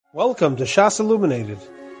Welcome to Shas Illuminated.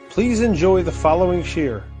 Please enjoy the following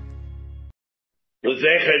shir.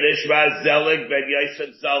 L'zecher nishma Zelig ben Yosef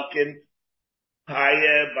Zalkin,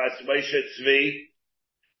 Haya bas Moshe Tzvi,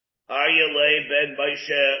 Haya le ben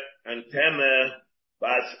Moshe and Tema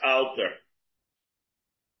bas Alter.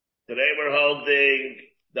 Today we're holding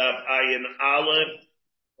Daf Ayin Aleph.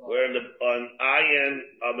 We're on Ayin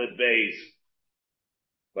Amid Beis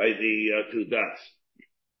by the two dots.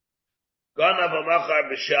 Gana v'machar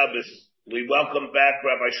b'Shabbos. We welcome back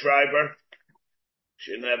Rabbi Schreiber.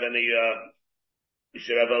 Shouldn't have any, you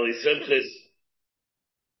should have only simchas,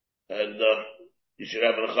 and, you should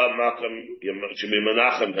have a cham makam, you should be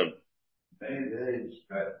menachem him.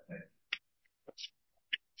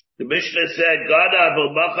 The Mishnah said, Gana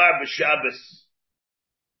v'machar b'Shabbos.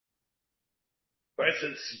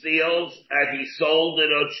 Person steals and he sold the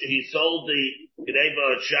Gneva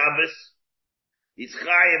on Shabbos. He's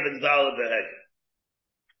chayiv and daled beheg.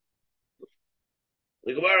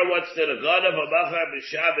 The Gemara wants to the God of Amachar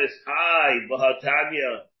b'Shabbos,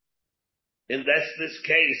 B'Hatanya. In this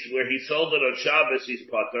case where he sold it on Shabbos, he's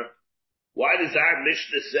potter. Why does our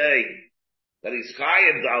Mishnah say that he's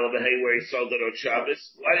chayiv daled beheg where he sold it on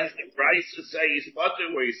Shabbos? Why does the price say he's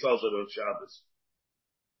potter where he sold it on Shabbos?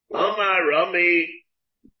 Amar Rami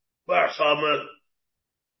Bar Chama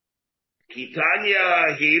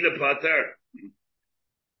Kitanya he the potter.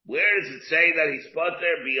 Where does it say that he's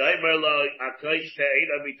potter?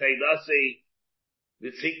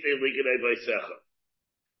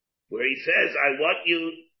 Where he says, I want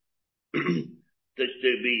you to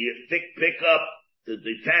pick up, to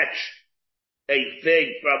detach a fig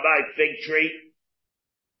from my fig tree.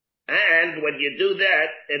 And when you do that,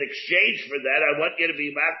 in exchange for that, I want you to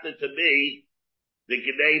be master to me, the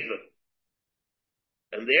Gneva.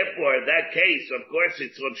 And therefore, in that case, of course,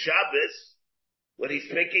 it's on Shabbos. When he's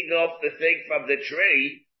picking off the thing from the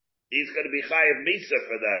tree, he's going to be chayav misa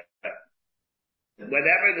for that.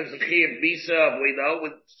 Whenever there's a chayav misa, we know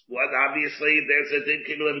what obviously there's a din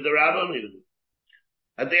kibbul of the Rabba Minay.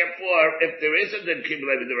 And therefore, if there is a din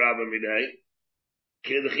kibbul of the Rabba Minay,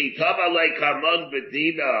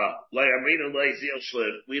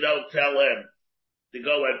 we don't tell him to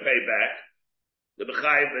go and pay back. The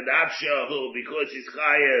b'chayav b'nafsho who, because he's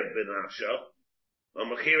chayav b'nafsho. And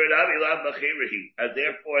therefore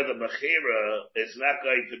the mechira is not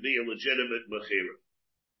going to be a legitimate mechira.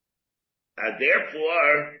 And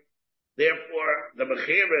therefore the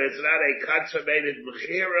mechira is not a consummated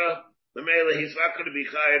mechira. The mele, he's not going to be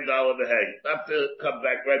chayav daled beheg. Have to come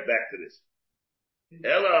back right back to this.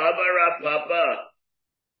 Ela amar papa.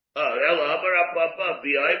 Ela amar papa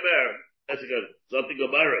bi'aymer. That's a good something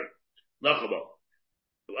Gemara. Nachama.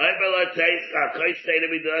 So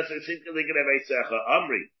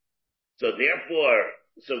therefore,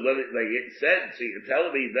 when it said, so you're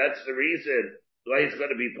telling me that's the reason why he's going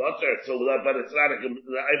to be potter. So, but it's not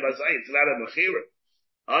it's not a mechira.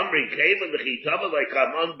 Amri came in the chitama like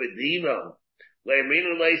Haman bedino.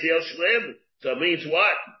 So it means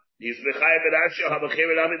what? He's mechayim and asher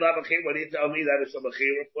hamachira nami la mechira. What do you tell me that is a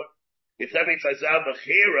mechira for? You tell me it's a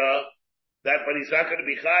mechira that, but he's not going to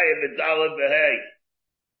be chayim and daled behei.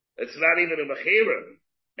 It's not even a mechira.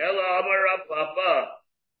 Ela amar papa.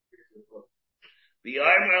 The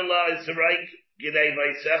armor law is right. Gidei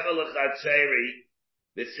vaysecha lechatzeri.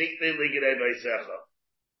 The sikti li gidei vaysecha.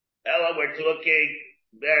 Ela, we're talking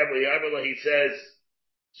there. The armor law, he says,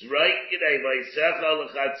 it's right. Gidei vaysecha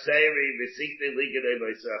lechatzeri. The sikti li gidei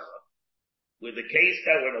vaysecha. With the case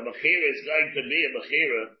that when a mechira is going to be a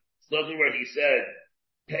mechira, look at where he said,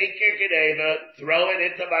 take your gedeva, throw it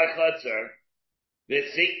into my chutzner.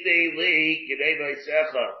 V'sikti li Gneva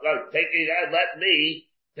Isecha. No, take it out, let me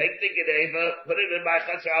take the Gneva, put it in my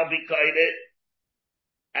chutzner, I'll be guided.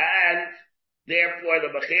 And therefore the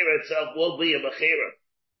mechira itself will be a mechira.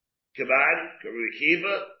 Kavan,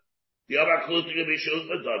 Karukiva, the Amar Klutin Bishul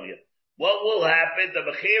Madanya. What will happen? The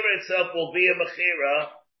mechira itself will be a mechira,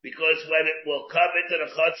 because when it will come into the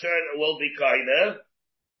chutzner, it will be kaina.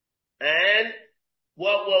 And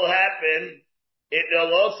what will happen? It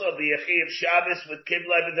will also be a Chiyav Shabbos with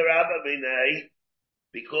Kibla and the Rabba Minay,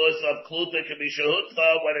 because of Kluta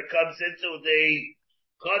Kabishahutcha, when it comes into the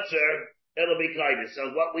Chutzner, it'll be kindness.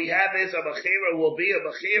 So what we have is a Mechira will be a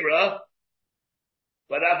Mechira,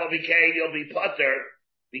 but Afabikain you'll be Putter,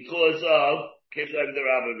 because of Kibla and the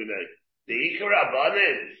Rabba Minay. The Ikar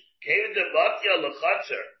Abanin came to Matya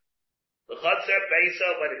L'Chutzner. The Chutzner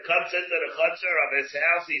Besa, when it comes into the Chutzner of his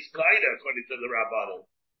house, he's kinder, according to the Rabbanon.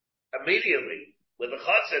 Immediately. With the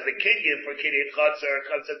chutzner, the kinyan for kinyan chutzner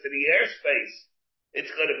comes into the airspace,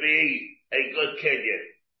 it's going to be a good kinyan.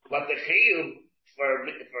 But the chiyuv for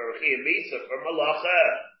chiyuv misa, for malacha,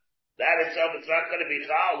 that itself is not going to be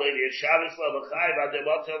chal. It's Shabbos l'chayv adem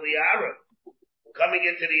otel li'ara. Coming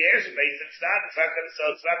into the airspace, it's not going to,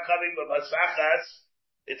 so it's not coming with masachas.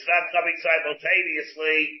 It's not coming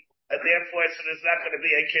simultaneously, and therefore so there's not going to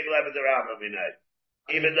be a kibla b'derama minay.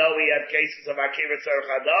 Even though we have cases of akira tzarech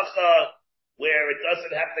hadacha, where it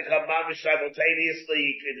doesn't have to come mamish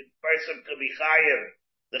simultaneously, a person could be chayiv,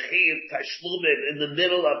 the chiyuv tashlumin in the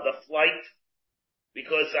middle of the flight,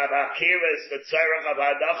 because of akira is the tzarech of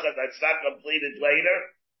hadacha that's not completed later.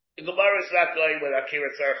 The Gemara is not going with akira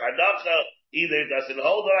tzarech hadacha, either it doesn't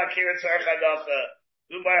hold on akira tzarech hadacha.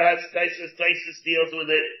 The Gemara has Taisus deals with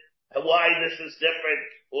it, and why this is different,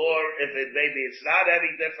 or if it maybe it's not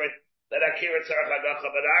any different than akira tzarech hadacha,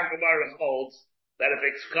 but our Gemara holds that if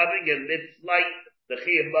it's coming in mid-flight, the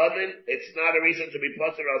chiyuv mamin, it's not a reason to be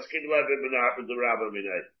potter on skin levin b'naf and the rabbi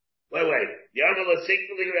minay. Wait. Yarmal is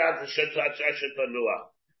signally around the shetach nuach.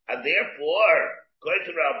 And therefore, going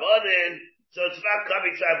to Rabbanin, so it's not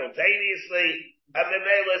coming simultaneously, and the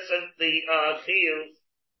melis of the chiyuv,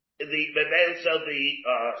 the melis of the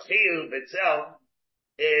chiyuv itself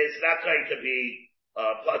is not going to be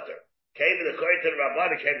potter. Came in according to the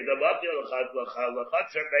Rabbanin, came in the Matthew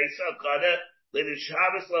l'chatzer beisa kana l'in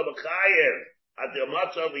Shabbos l'machayev at the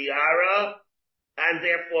Matzah v'yara, and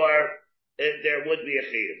therefore there would be a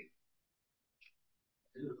chiyuv.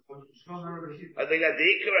 I think at the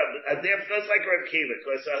Ikra, and therefore it's like Rabbi Akiva,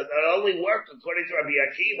 because it only worked according to Rabbi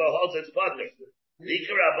Akiva, holds its partner. The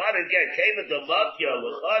Ikra Rabban again came at the Matya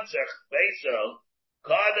l'chatzer beisa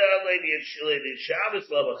kana l'in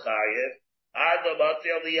Shabbos l'machayev ad the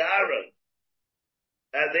Matya v'yara,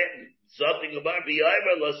 and then something about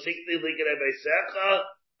b'yaymer lo sikli ligere beisecha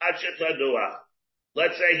ad shetaduach.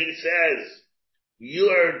 Let's say he says,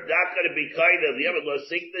 you're not going to be kind of, the lo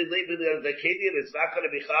sikli ligere the Kenyan, it's not going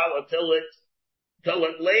to be chal until it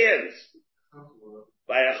lands.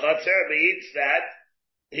 By a chutzer means that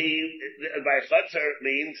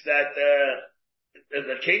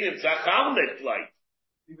the Kenyan's a chal mid-flight.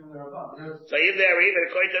 So even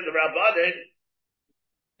according to the Rabbanin,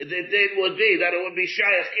 it would be that it would be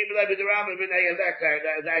shayach even like the Rambam in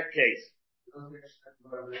that case.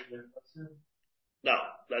 No,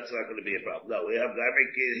 that's not going to be a problem. No, we have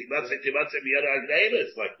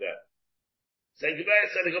it's like that. So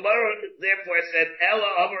the Gemara therefore said,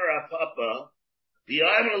 Ella Amar Papa, the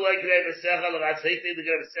Amar like Rabbi Secha l'Ratzeitin the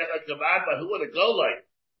Rabbi Secha Kabad, but who would it go like?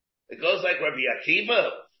 It goes like Rabbi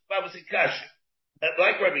Akiva. Bava Sikasha.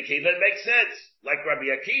 Like Rabbi Akiva, it makes sense. Like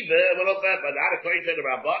Rabbi Akiva, but not according to the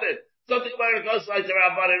Rabbanin. Something about it goes like the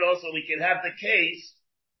Rabbanin also, we can have the case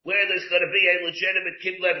where there's going to be a legitimate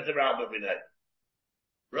kibla to the Rabbanin.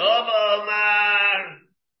 Rabba Omar.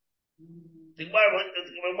 The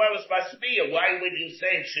Gemara was Masmiya. Why would you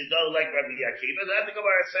say it should go like Rabbi Akiva? Then the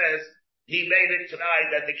Gemara says, he made it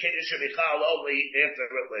tonight that the kiddush should be chal only after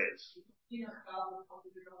it lands.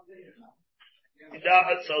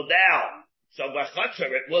 So by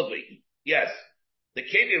Chatzar it will be. Yes. The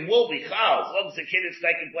Kenyan will be chal, as long as the Kenyan is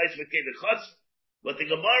taking place with Kenyan Chatzar. What the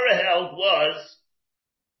Gemara held was,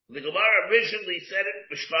 the Gemara originally said it,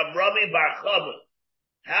 B'shlam Rami Bar Chama.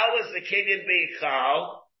 How is the Kenyan being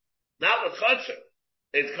chal? Not with Chatzar.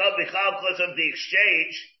 It's called the chal because of the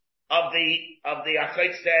exchange of the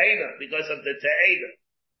Achaytz Te'ena, because of the Te'ena.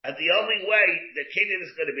 And the only way the Kenyan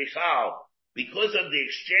is going to be chal, because of the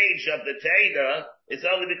exchange of the Te'ena, is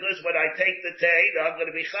only because when I take the Te'ena, I'm going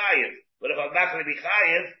to be chayiv. But if I'm not going to be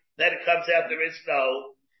chayiv, then it comes out there is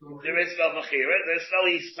no machira, there's no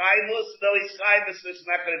ischayvus, there's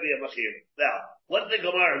not going to be a machira. Now, what does the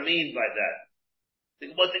Gemara mean by that?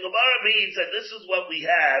 What the Gemara means, and this is what we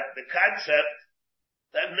have, the concept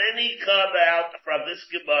that many come out from this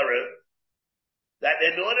Gemara, that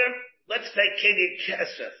in order, let's take Kinyan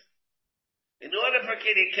Kesef. In order for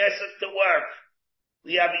Kinyan Kesef to work,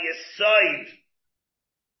 we have a side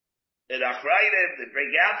in Achrayim, they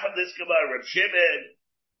bring out from this Gemara, Reb Shimon,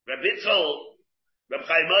 Reb Itzel, Reb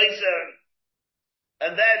Chaim Oizer,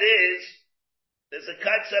 and that is, there's a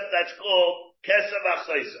concept that's called Kesef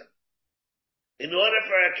Achayzer. In order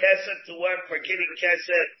for a Kesef to work for Kinyan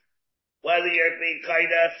Kesef, whether you're being kind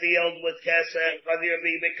of field with Kesef, whether you're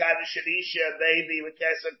being Mekadosh Shanisha, maybe with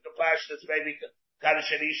Kesef, the Pashtas, maybe Mekadosh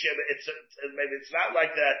Shanisha, maybe it's not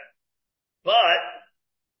like that. But,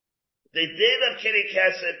 the din of Kinyan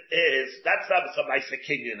Kesef is, that's not some Maisa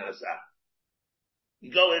Kinyan Azah. You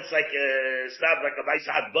go, it's not like a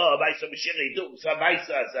Maisa Hadba, Maisa Meshiri, do some Maisa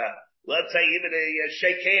Azah. Let's say even a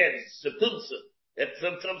shake hands, some Tumsa, if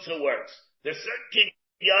some Tumsa works. There's certain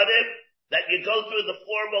Kinyanim that you go through the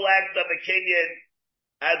formal act of a Kinyan,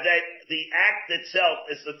 and then the act itself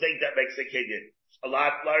is the thing that makes a Kinyan. A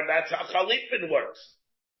lot learn that's how Chalipin works.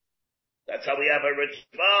 That's how we have a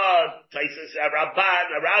Ritva, Taisus, a Ramban,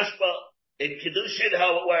 a Rashba. In Kedushin,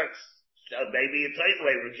 how it works. So maybe in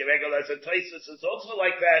Taisway, Rukirego as a Taisus is also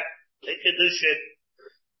like that. In Kedushin,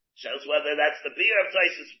 shows whether that's the beer of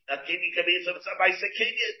Taisus. A Kinyi can be some by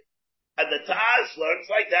Sekinyan. And the Taz learns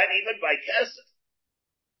like that even by Kesef.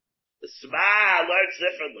 The Sma learns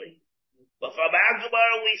differently. But from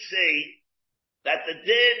Agumar we see that the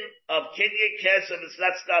din of Kinyan Kesef is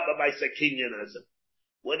not stopped by Sekinyanism.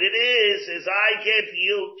 What it is I give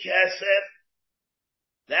you Kesef,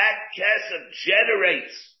 that Kesef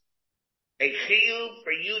generates a chiyuv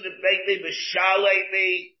for you to make me, mishalei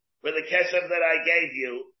me, for the Kesef that I gave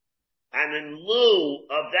you. And in lieu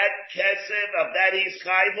of that Kesef, of that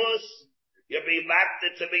Ischayvus, you're being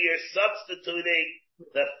acted to me, you're substituting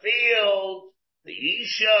the field, the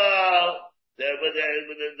Isha,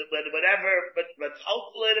 whatever, but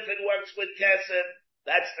hopefully if it works with Kesef,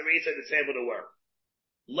 that's the reason it's able to work.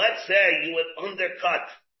 Let's say you would undercut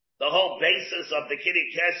the whole basis of the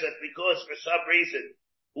Kiddush Kesef because for some reason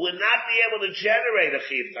would not be able to generate a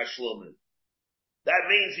Chiv Tashlumin. That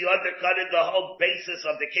means you undercutted the whole basis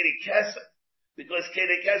of the Kiddush Kesef because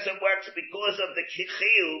Kiddush Kesef works because of the Chiv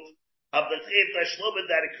of the Chiv Tashlumin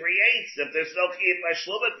that it creates if there's no Chiv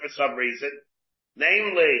Tashlumin for some reason.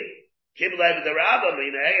 Namely, Kibbutz the Rabbah,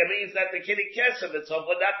 it means that the Kiddush Kesef itself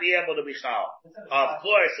would not be able to be Chal. Of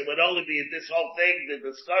course, it would only be this whole thing, the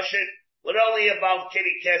discussion, would only involve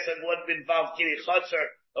Kiddush Kesef, wouldn't involve Kiddush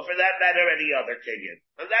Chutzer, or for that matter, any other Kinyan.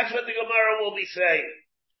 And that's what the Gemara will be saying.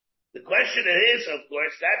 The question is, of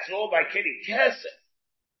course, that's all by Kiddush Kesef.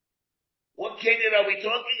 What Kinyan are we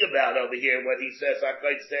talking about over here when he says, we're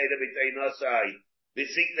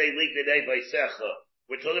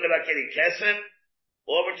talking about Kiddush Kesef?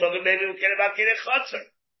 Or we're talking maybe about Kiddush Chutzer.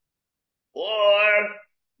 Or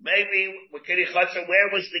maybe with Kiddush Chutzer, where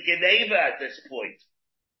was the Geneva at this point?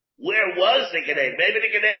 Where was the Geneva? Maybe the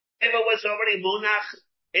Geneva was already Munach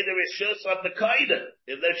in the Rishus of the Kaida.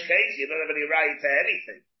 In this case, you don't have any right to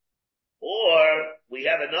anything. Or we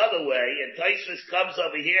have another way, and Taisus comes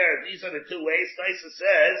over here. These are the two ways Taisus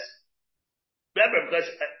says. Remember, because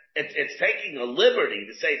it's taking a liberty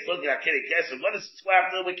to say it's looking at Kiddush Kesef. What does this have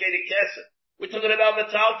to do with Kiddush Kesef? We're talking about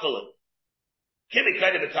metalkalim. Can we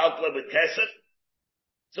kind of metalkalim with kesef?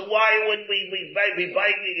 So why wouldn't we be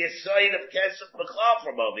buying the side of kesef b'chal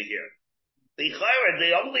from over here? The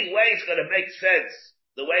only way it's going to make sense,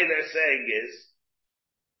 the way they're saying is,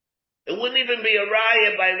 it wouldn't even be a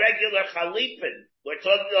raya by regular chalipin. We're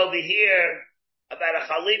talking over here about a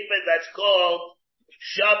chalipin that's called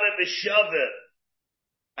shaveh b'shaveh.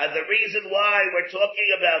 And the reason why we're talking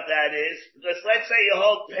about that is, because let's say your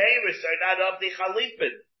whole payers are not of the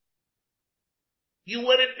chalipin. You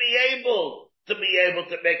wouldn't be able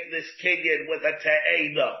to make this kinyan with a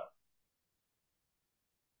te'ena.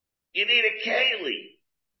 You need a keli.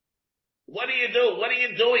 What do you do? What are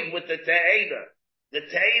you doing with the te'ena? The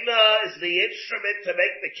te'ena is the instrument to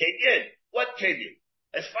make the kinyan. What kinyan?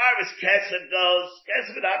 As far as kesef goes,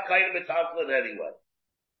 kesef is not kind of metalklin anyway.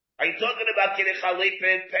 Are you talking about Kiddush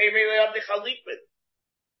Chalipin? Pay really on the Chalipin.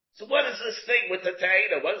 So what is this thing with the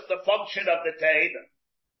Ta'ina? What is the function of the Ta'ina?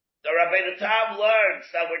 The Rabbi Tam learns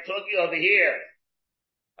that we're talking over here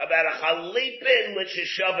about a Chalipin which is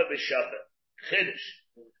Shavah b'Shavah. Chiddush.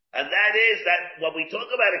 And that is that when we talk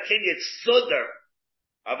about a Kinyan Sudder,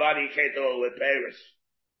 Avadi you can't do it with Paris.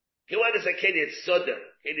 What is a Kinyan Sudder?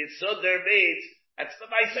 Kinyan Sudder means, that's the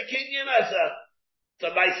Maisa Kinyan Asa.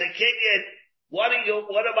 The Maisa Kinyan. What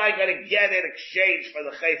am I going to get in exchange for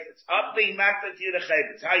the chayfetz? I'm being magnet to you the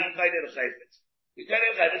chayfetz. How you kind of the chayfetz? You kind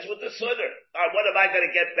of the chayfetz with the sudder. Or what am I going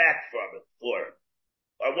to get back from it for?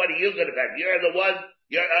 Or what are you going to back? You're the one,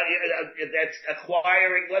 that's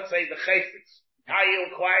acquiring, let's say, the chayfetz. How are you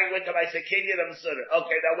acquiring with them? I say, kinyan of the sudder.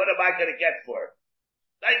 Okay, now what am I going to get for it?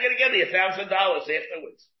 Now you're going to give me $1,000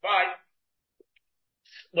 afterwards. Fine.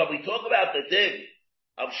 When we talk about the din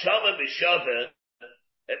of shavah b'shavah,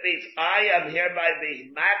 it means I am hereby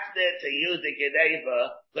being magnet to you, the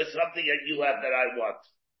Geneva, for something that you have that I want.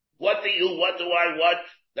 What do I want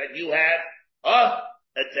that you have? A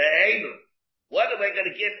te'enu. What am I going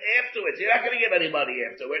to give afterwards? You're not going to give any money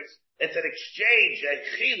afterwards. It's an exchange, a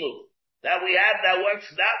chilu, that we have that works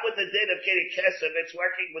not with the din of Kiddush Kesef, it's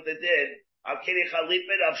working with the din of Kiddush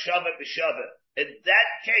Chalipin of Shavah b'Shavah. In that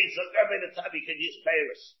case, look at the time you can use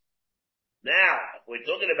Paris. Now, if we're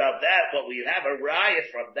talking about that, what we have a raya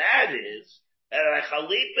from that is, that a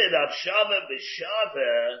chalipin of Shavah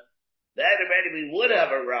b'Shavah, that already we would have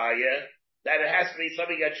a raya, that it has to be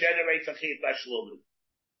something that generates a chiv b'shlumin.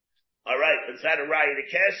 Alright, is that a raya to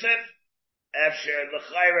kesef? After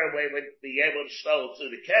l'chayra, we would be able to show to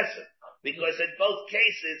the kesef. because in both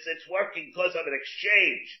cases it's working because of an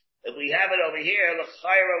exchange. If we have it over here,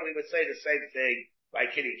 l'chayra, we would say the same thing by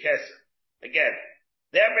Kiddy Kesef. Again,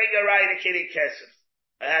 they're bringing a raya to Kiddy Kesef.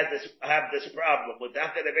 I have this problem with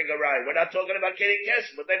that. They bring a raya. We're not talking about Kiddy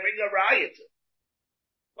Kesef, but they bring a raya to.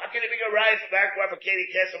 Why can't they bring a raya for back for Kiddy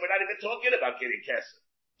Kesef? We're not even talking about Kiddy Kesef.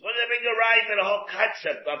 When they bring a raya to the whole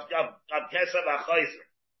concept of Kesef HaChoizer.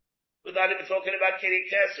 We're not even talking about Kiddy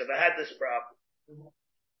Kesef. I had this problem.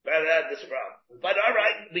 But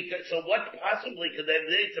alright, so what possibly could they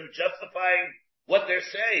lead to justifying what they're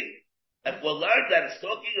saying? If we'll learn that it's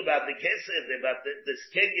talking about the Kesef, about this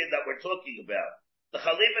Kenyan that we're talking about, the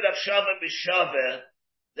Chalipin of Shavah B'Shavah,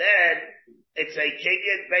 then it's a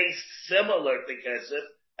Kenyan based similar to Kesef,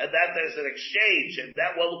 and that there's an exchange, and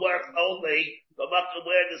that will work only the makom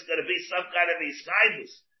where there's going to be some kind of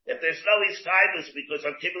iskaidus. If there's no iskaidus, because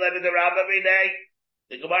of Kibbutz the Rabbah Minei,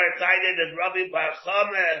 the Gemara Tainid and Rabbi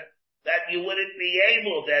Moshe, that you wouldn't be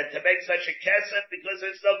able then to make such a kesef because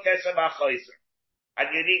there's no kesef HaChoizer. And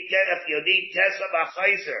if you need kesef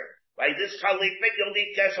HaChoizer, by this Chalipin, you'll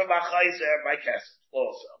need kesef HaChoizer by kesef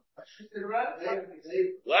also.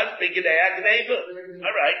 What?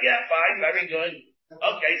 Alright, yeah, fine, very good.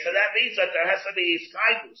 Okay, so that means that there has to be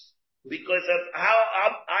iskaidus. Because of how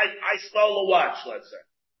I stole a watch, let's say.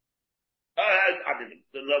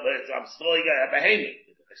 I'm stealing a behemoth.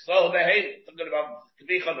 I stole a behemoth. Talking about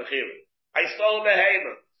Kvicha Mechira. I stole a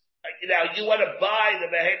behemoth. Now, you want to buy the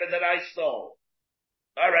behemoth that I stole.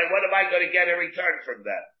 Alright, what am I going to get in return from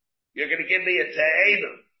that? You're going to give me a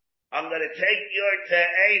te'ena. I'm going to take your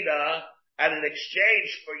te'ena, and in exchange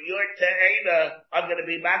for your te'ena, I'm going to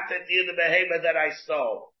be makta to you the behemoth that I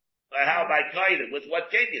stole. How am I kind of? With what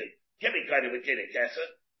kinyan? Can't be kind of with kinyan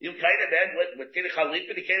kesef. You kind of then with kinyan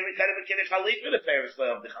chalipin, you can't be kind of with kinyan chalipin if Paris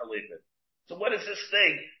of the chalipin. So what is this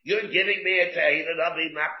thing? You're giving me a te'ena, and I'll be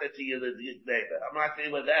makta to you the neighbor. I'm not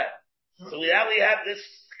dealing with that. So we only have this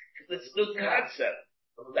new concept.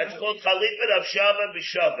 That's called chalipin of Shavah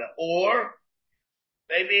B'Shavah. Or,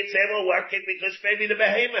 maybe it's able working because maybe the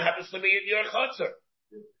behemoth happens to be in your chutzner.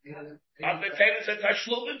 I'm the famous a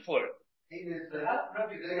tashlumin for it.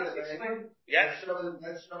 Yes. No.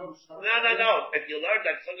 If you learn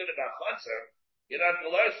that something about chutzner, you don't have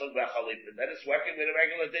to learn something about chalipin. Then it's working with a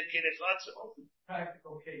regular din kiddush chutzner.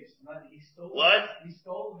 Practical case. He stole what? He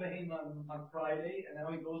stole the behemoth on Friday, and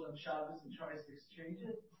now he goes on Shabbos and tries to exchange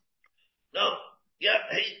it. No. Yeah,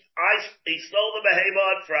 he stole the behemoth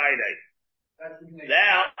on Friday.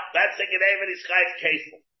 Now, that's the Geneva is chayv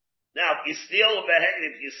kefil. Now, if you steal a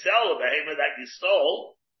behemoth, if you sell a behemoth that you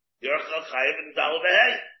stole, you're chayv and dal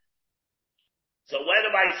behemoth. So when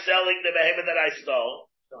am I selling the behemoth that I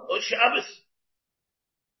stole? On Shabbos.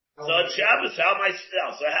 So on Shabbos, how am I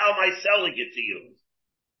selling it to you?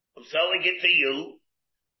 I'm selling it to you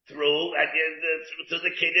through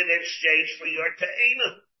the kid in exchange for your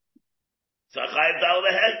te'ena. So chayv dal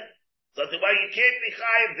behemoth. So the way you can't be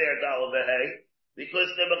chayiv there, Dal Behei,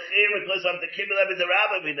 because the mechira, because of the Kibbutz the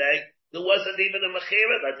Rabbah Minei, there wasn't even a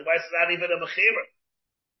mechira. That's why it's not even a mechira.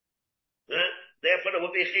 Therefore, it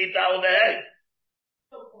would be chayv Dal Behei.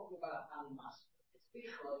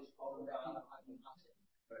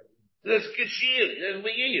 There's kishir, there's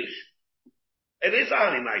miyush. It is a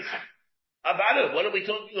honey ma'isa. About it, what are we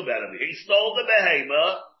talking about over here? He stole the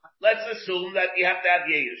behemoth. Let's assume that you have to have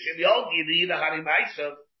yeyush. If you hold, you need a honey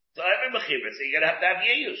ma'isa. So every mechira, so you're gonna have to have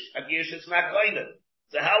yeyush. And yeyush is not koinen.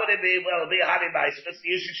 So how would it be? Well, it'll be a honey ma'isa. It's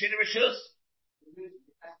yeyush shini rishus.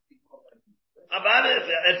 About it,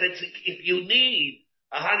 if you need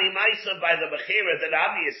a honey ma'isa by the mechira, then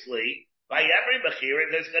obviously by every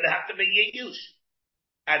mechira there's gonna have to be yeyush.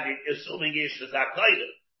 And assuming yeyush is not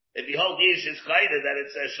koinen. If you hold yeyush is koinen, then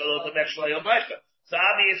it says shalot amech shloyom mecha. So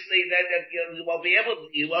obviously then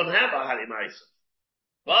you won't have a honey ma'isa.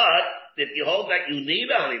 But if you hold that you need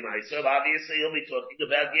a honey ma'aser, obviously you'll be talking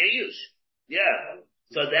about yeyush. Yeah.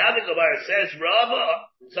 So now the Gemara says Rava.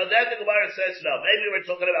 So then the Gemara says no. Maybe we're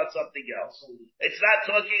talking about something else. It's not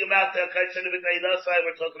talking about the Kaitzin of B'Nai.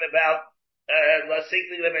 We're talking about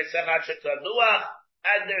Lasikli Lemesachat Shetanuach,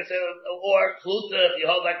 and there's or Kluta if you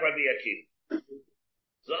hold like Rabbi Akiva.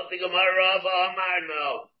 Something Gemara Rava Amar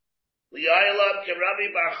no. We can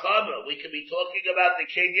be talking about the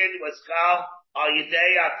Kenyan was called and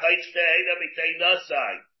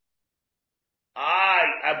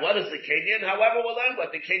what is the Kenyan? However, we'll learn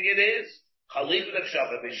what the Kenyan is. Chalipin of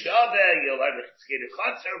Shavah B'Shavah, you'll learn the Skin of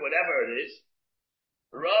Chatzar, whatever it is.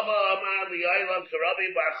 Rava Amar L'Yaylam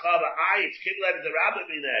Karabi Barchava, it's Kibbutz the Rabbah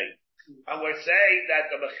Minei. And we're saying that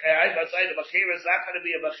the Mechira is not going to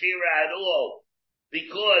be a Mechira at all.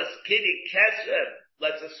 Because Kiddush Kesef,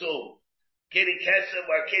 let's assume, Kiddush Kesef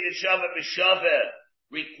or Kiddush Shava B'Shava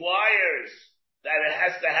requires that it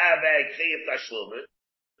has to have a Chiyuv Tashlumin.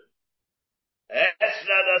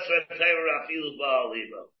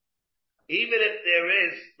 Even if there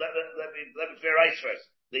is, let me verify first.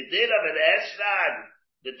 They did have an Esnad,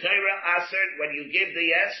 the Torah Aser, when you give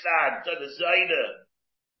the Esnad to the Zayda,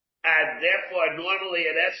 and therefore normally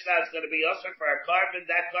an Esnad is going to be Aser for a carbon,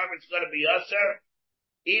 that carbon is going to be Aser,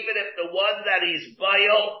 even if the one that he's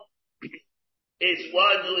Baal is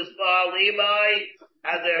one who is Baal Levi,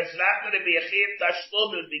 and there's not going to be a Chiyuv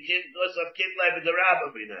Tashlumin because of Kidlei and the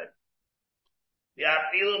Rabbah.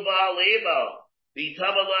 Yafilu Baal Levi. The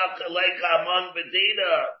Tamalak Leika Amon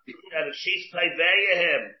Bedina, and if she's Taiveya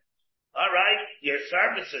him, alright, your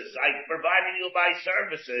services, I'm providing you my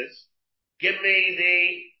services, give me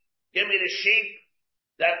the sheep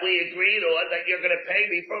that we agreed on that you're gonna pay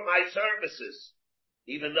me for my services.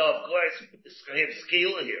 Even though, of course, it's gonna have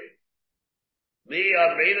skill here. Me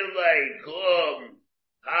Amrinalei Kum,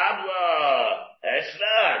 Habla,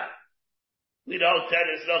 Esnad. We don't tell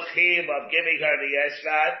there's no chiyuv of giving her the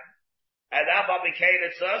Esnad. And Abba became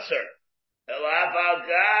its usher.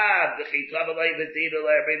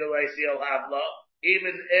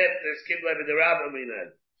 Even if there's Kibla with the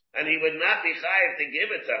Rabbaminan, and he would not be chayiv to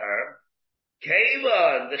give it to her,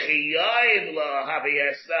 Kavan, the Chiyayim la Havi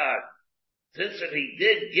Esnad. Since if he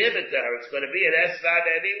did give it to her, it's going to be an Esnad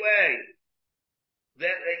anyway.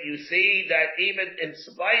 Then you see that even in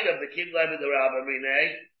spite of the Kibla with the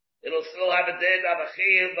Rabbaminan, it'll still have a din of a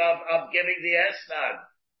chiyuv of giving the Esnad.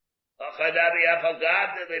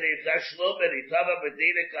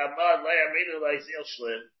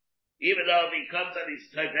 Even though if he comes and he's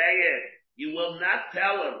Tavayah, you will not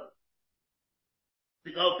tell him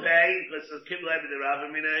to go pay, because it's Kiblei with the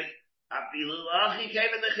Rabbamine.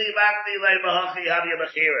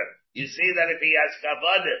 You see that if he has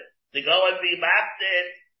Kavadah to go and be Mafted,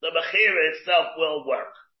 the Mechira itself will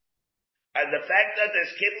work. And the fact that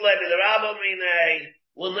there's Kiblei with the Rabbamine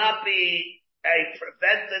will not be a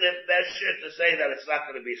preventative measure to say that it's not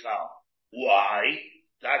going to be chal. Why?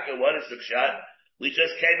 Taka, what is the pshat? We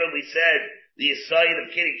just came and we said the aside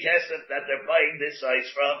of Kiddush Kesef that they're buying this size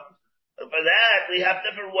from. And for that, we have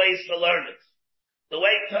different ways to learn it. The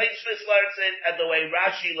way Tosfos learns it and the way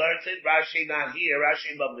Rashi learns it, Rashi not here,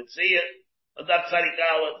 Rashi Bava, that's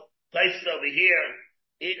Tosfos over here.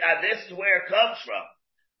 This is where it comes from.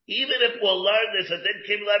 Even if we'll learn this, it didn't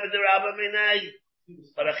keep living the Rabbi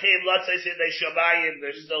but a chiyuv, let's say, they shabayim,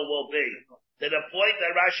 there still will be. To the point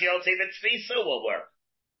that Rashi holds even tfisa will work.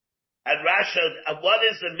 And Rashi, what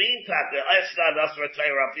is the mean taka? Esnad asra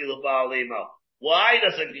Torah afilu ba'alimo. Why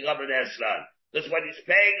does it become an esnad? Because when he's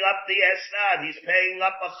paying up the esnad, he's paying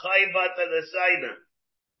up a chayva to the Zaina.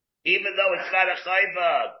 Even though it's not a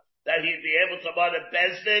chayva that he'd be able to run a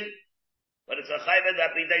bezdin, but it's a chayva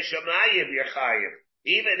that b'dei shamayim you're chayiv.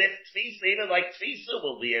 Even if tfisa, even like tfisa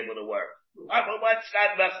will be able to work. But what's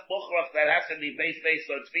that Buchrach that has to be based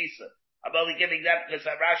on Tfisa? I'm only giving that because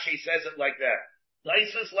Rashi says it like that.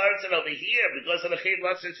 Tosfos learns it over here because of the Chiyuv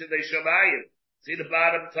Latzis in the Shamayim. See the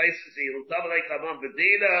bottom Tosfos, he'll tell me like Amon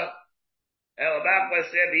Bedina, El Abba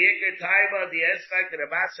said, the Iker Taima, the Esfak, and the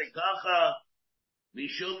Masay Kacha,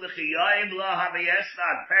 Mishum the Chiyayim La Havi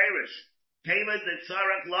Esnad, Perish, Kema the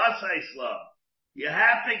Tzarek Latzis La. You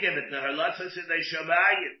have to give it to her, Latzis in the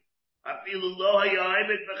Shamayim. Afilu lo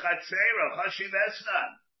hayayimet b'chatzera chashiv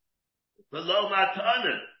esnan. Below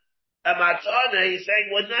matana. A matana, he's saying,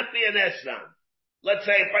 would not be an esnan. Let's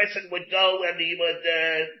say a person would go and he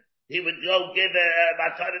would go give a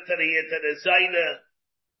matana to the Zaina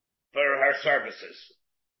for her services.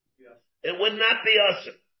 Yeah. It would not be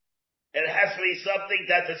awesome. It has to be something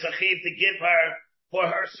that the Sachib to give her for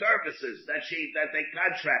her services that they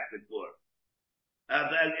contracted for. In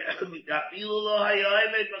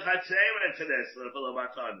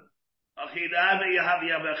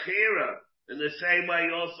the same way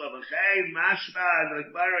also, the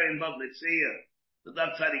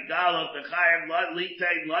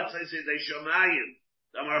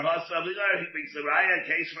he brings the Raya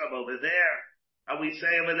case from over there. And we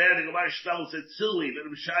say over there, the Gemara tells it too, even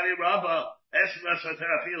Mishari Rabba,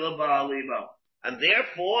 and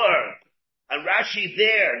therefore, and Rashi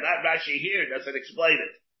there, not Rashi here, doesn't explain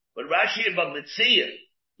it. But Rashi in Bava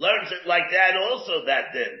learns it like that also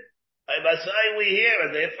that din. We hear,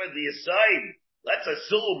 and therefore the aside, let's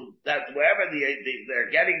assume that wherever they're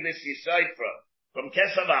getting this aside from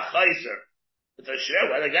Kesef HaChayzer, it's a share,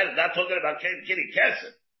 well again, not talking about Kiddush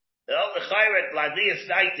Kesef. The only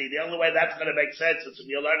way that's going to make sense is if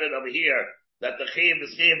you learn it over here, that the chiyuv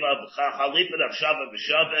is chiyuv of chalipin of shava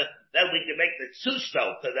b'shava, then we can make the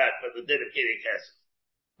tzusto to that for the din of Kiddush Kesef.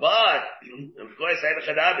 But, of course, I have a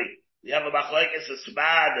chadabi. You have a machlokes, a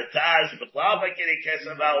sma, the taj, the klal bakiri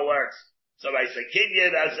kesef, how it works. So I say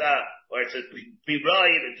kinyan as or it's a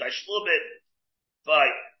biroid and tashlubit.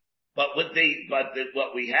 Fine. But what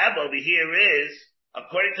we have over here is,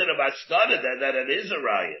 according to the Maskana, that it is a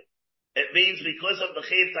riot. It means because of the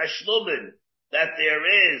chiv tashlumin that there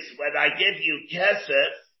is, when I give you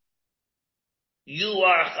kesef, you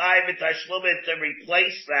are chayv tashlumin to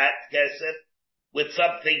replace that kesef with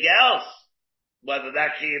something else. Whether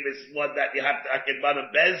that chiv is one that you have to, I can run a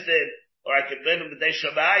bezdin, or I can run a b'dei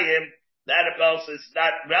shamayim, that else is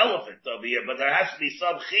not relevant over here, but there has to be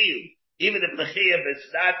some chiv. Even if the chiyuv is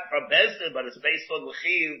not from Bezdin, but it's based on the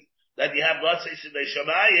chiyuv that you have lots of b'dei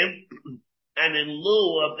shamayim, and in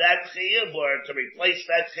lieu of that chiyuv, or to replace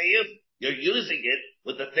that chiyuv, you're using it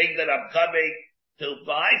with the thing that I'm coming to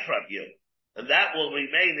buy from you. And that will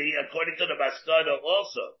remain, according to the Maskana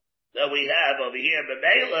also, that we have over here,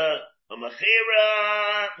 B'meila, a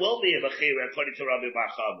mechira will be a mechira, according to Rabbi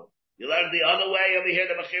Moshe. You learn the other way over here,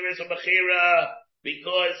 the mechira is a mechira,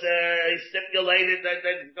 because he stipulated that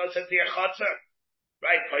it goes into your chutzner.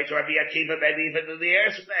 Right? According to Rabbi Akiva, maybe even in the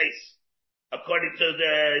airspace. According to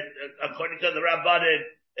the Rabbanan,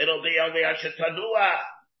 it'll be only Asher Tanua.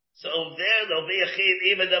 So there'll be a chiv,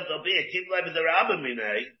 even if there'll be a kiblem in the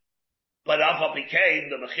Rabbimine, but Alpha became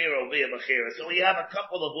the mechira will be a mechira. So we have a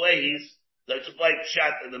couple of ways that's like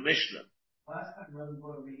shot in the Mishnah. Last time Rabbi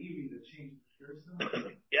brought me Evi to change the shirt.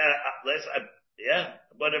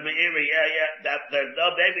 But a Meiri, that there's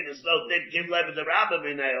no, maybe there's no din kiblem in the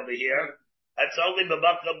Rabbimine over here. That's only the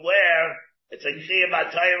Makam where it's a chiyuv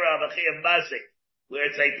atayra of a chiyuv mazik, where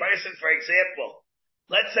it's a person, for example,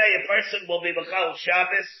 let's say a person will be B'chal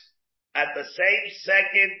Shabbos at the same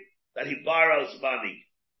second that he borrows money.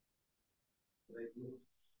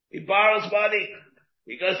 He borrows money.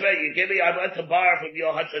 He goes, wait, you give me, I want to borrow from you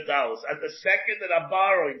 $100. At the second that I'm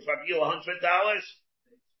borrowing from you $100,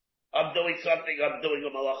 I'm doing something, I'm doing a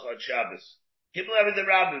malacha on Shabbos. People have in the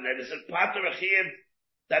Rabbin, and is it pater a chiyuv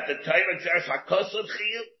that the time exerts hakosud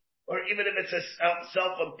chiyuv, or even if it's a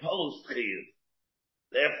self-imposed chiyuv?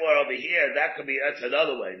 Therefore, over here, that's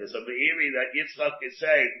another way. There's a Meiri that Yitzchak is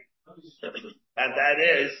saying, and that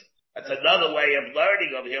is, that's another way of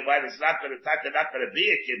learning over here, why it's not going to be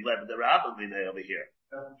a kid left in the Rabbin over here.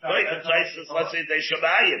 Right, the places, let's say, they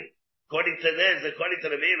shamayim. According to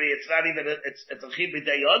the Meiri, it's not even, it's a chid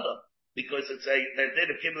b'dei yoda, because it's the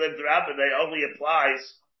din of kibbutz Rabbin, they only applies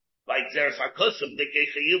like Zeres HaKusim, the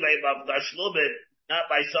Kechiyuvim of Tashlumin,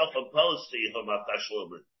 not by self-imposed Tiyuvim of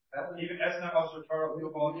Tashlumin. Even that's not also Torah, he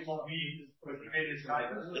won't be, because he made his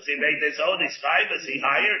kindness. Because he made his own kindness, he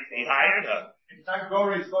hired her. It's not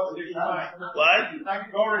Gory, it's supposed to be fine. What? It's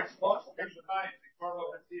not Gory, it's supposed to be fine.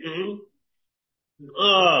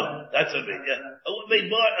 Oh, that's a big, yeah. It'll be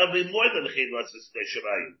more than the Chidlas is the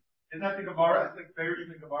Shemayim. Isn't that the Gemara? It's the favorite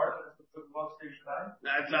in the Gemara? That's the Gemara station 9?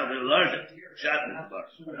 That's how they learn it. Shot in the bar.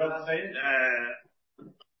 It doesn't say it?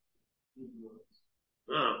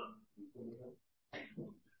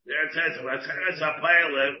 There it says, Baseres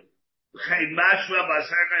HaPayalim, Chai Mashra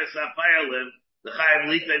Baseres HaPayalim, the Chai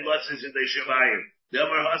Litay Losses in the Shemayim. The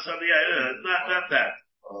Omer Hasam, not that.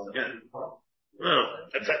 Yeah. No,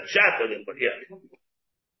 it's a shot in it, but yeah.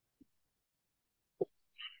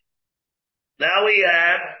 Now we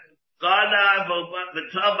have Ganav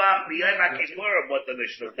v'Tavach b'Yom HaKippurim, what the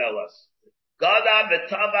Mishnah tell us. Ganav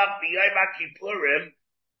v'Tavach b'Yom HaKippurim,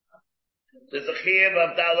 there's a chiyuv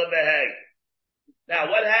of Dalet Behei. Now,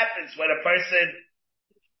 what happens when a person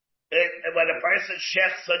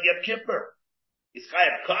shechs on Yom Kippur? He's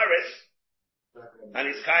chayav kares, and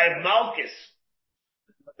he's chayav malchus.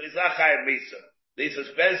 But he's not chayav misa. This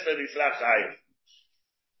is best and he's not chayav.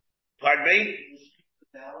 Pardon me?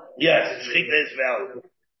 Yes, the shechita is valid.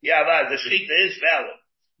 Yeah, but the shechita is valid.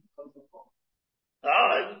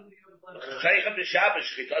 Oh, Sheikham the Shabbos,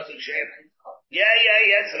 shechita doesn't share. Yeah,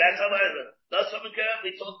 so that's how that's something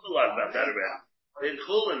we talked a lot about that around. In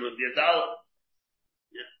Chulin with the Yadal.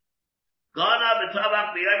 Gana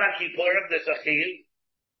v'Tavach b'Yom HaKippurim, there's a chiyuv.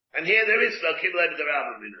 And here there is no kibbutz the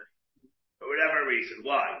Rabbin. For whatever reason.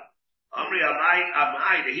 Why? Amri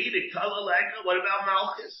Amai, the Hidik Tala Leka, what about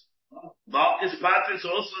Malchus? Malchus Pater is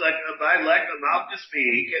also like a by Leka, Malchus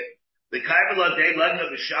V'Hiket. The Kaivala Day Leka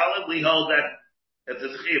V'Shalim, we hold that if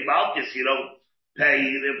there's a chiyuv Malchus, you don't pay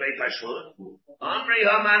Tashlut. Amri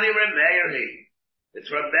Hamani Remeir it's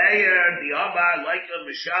Remeir, the Amar, Leka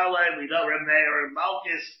V'Shalim, we know Remeir and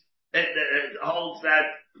Malchus, it holds that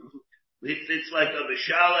it's like a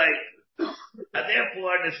V'Shalim. And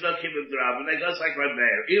therefore, there's no kibbutz drav. And it goes like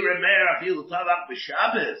Remeir. Remeir, if you Tavach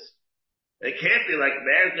b'Shabbos, It can't be like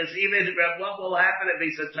Meir, because even what will happen if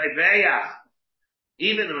he's a Taiveach?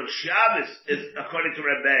 Even on Shabbos is according to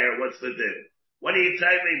Rabbi Meir, what's the din? What do you tell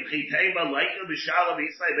me? Chitema Leikel B'Shalom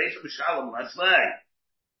Yisrael Beisa B'Shalom Leslay.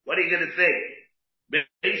 What are you going to think?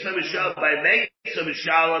 Beisa B'Shalom by Beisa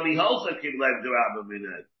B'Shalom he holds a Kiblem D'Rabba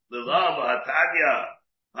Minad. The love of Hatanya.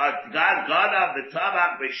 God of the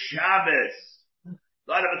Tabak B'Shabbos.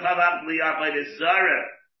 God of the Tabak Liyah by the Zara.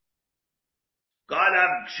 God of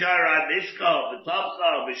Shara Nishko, the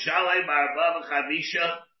Tabcha B'Shalom B'Arba B'Chamisha.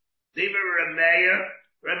 Even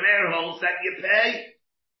Rameir holds that you pay.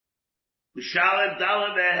 B'Shalom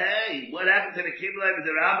Dalam Behei. What happened to the Kiblem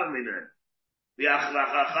D'Rabba Minad? The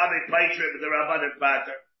Achlachachamik Paitra with the Rabbanim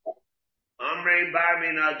Pater. Amri Bar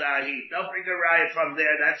Minadahi. Don't bring a riot from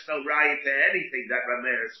there. That's no riot to anything that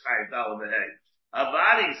Rameir is Chayiv Dalam Behei.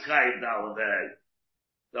 Avadi is Chayiv Dalam Behei.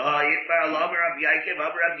 The Hayit Bar Lomer Rab Yaakov,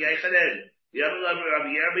 Amr Rab Yechanan. The Amr Rab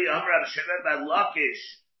Yerbi, Amr Rab Shimon Bar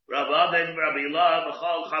Lakish. Rab Adin, Rab Ilah,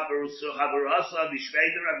 B'chol Chabarasa, B'Shvei,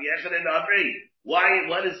 Rab Yechanan, Amri. Why,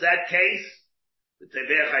 what is that case? The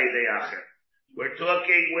Tevech Hayidei Acher. We're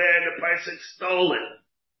talking where the person stole it.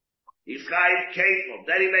 He's chayiv kefil.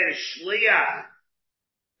 Then he made a shliach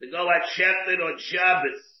to go at Shefton on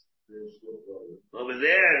Shabbos. Over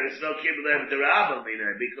there's no kibbutz d'Rabba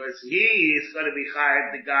because he is going to be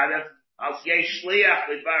chayiv the God of al shliach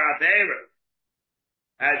with bar avera.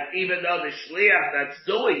 And even though the shliach that's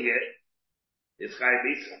doing it is chayiv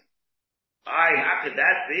isa. How could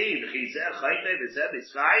that be? The chizeh chayte v'zeh is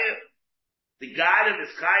chayiv. The God of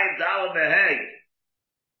his chayiv dalam behei.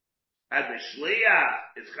 And the shliach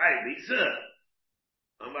is chayiv isa.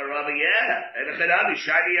 Amar Rabbi, yeah. And the chadavi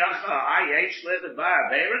shadi yacha. I ain't shliach with bar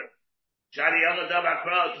avera. Shadi yacha dav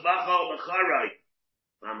akro tzvacho mecharai.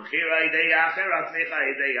 Amchira idei acher, atmicha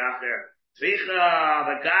idei acher. Tvicha,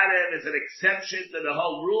 the God is an exception to the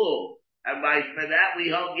whole rule. And by that we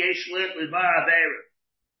hold yesh shliach with bar avera.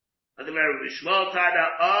 And the Rabbi Shmuel Tada,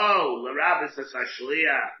 the Rabbi says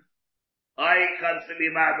shliach. I comes to be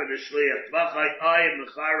mad with the shliach. Tvachai I am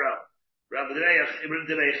mechara. Rabbi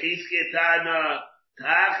Dvei Chizki Tana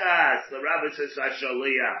Tachas. The Rabbi says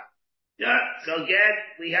shliach. Yeah. So again,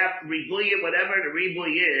 we have ribuya, whatever the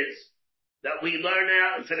ribuya is, that we learn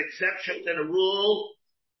out. It's an exception to the rule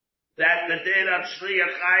that the din of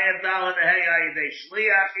shliach chayav dal and hey ayidei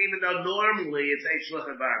shliach, even though normally it's a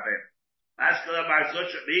shliach barber. Askala bar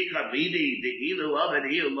such a bidi the ilu of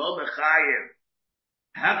and ilu lo mechayev.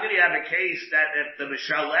 How can you have a case that if the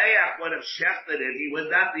Mishaleach would have shechted it, he would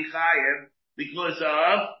not be chayev because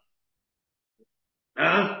of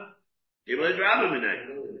he was Rabbi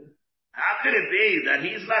Moshe. How could it be that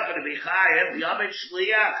he's not going to be chayev? Yamid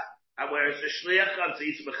shliach, and whereas the shliach comes,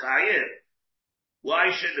 he's mechayev.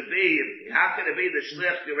 Why should it be? How can it be the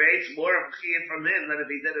shliach creates more of chayev from him than if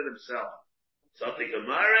he did it himself? Something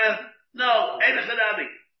Gemara? No, ein chadavi.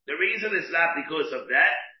 The reason is not because of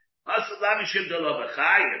that. Hasalami shim delo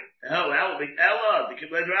b'chayev. Hell, the Ella, the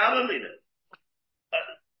Kibbutz Rabamina.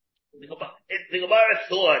 The Gemara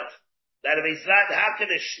thought that if he's not, how can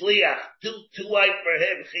a shliach too white for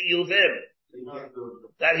him chiyuvim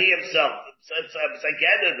that he himself? It's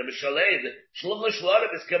again the mishalei. The shluch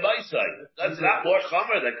l'shlorim is kabaisai. That's not more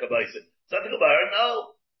chomer than kabaisai. It's not the Gemara.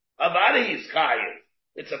 No, Avadi is chayev.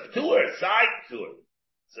 It's a p'tur, side p'tur.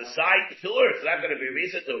 It's a side p'tur. It's not going to be a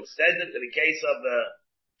reason to extend it to the case of the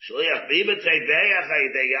shliach.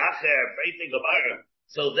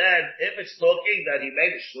 So then, if it's talking that he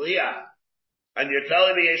made a shliach, and you're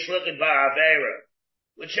telling me a shliach in bar avera,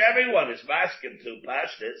 which everyone is masking to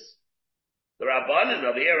pashtis, the Rabbanan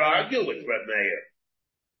over here argue with Reb Meir.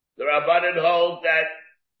 The Rabbanan hold that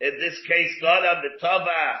in this case, God on the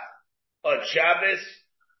Tavach on Shabbos,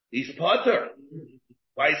 he's potter.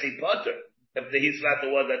 Why is he potter? If he's not the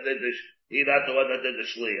one that did the, he's not the one that did the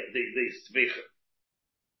shliach, the tzvicha.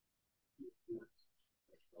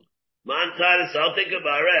 Man is something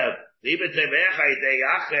about Reb.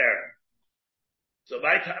 So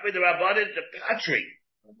my time with the Rabbanan to Patri.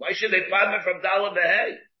 Why should they pater from Dalam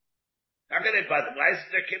Behei? How can they pater? Why is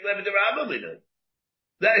there Kibbutz the Rabbanan?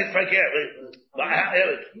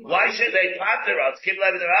 Why should they pater us?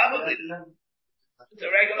 Kibbutz the Rabbanan. It's a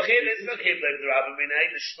regular kid. It's no Kibbutz the Rabbanan.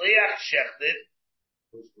 The Shliach shechted,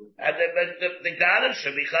 and the Ganim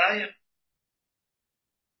should be Chayim.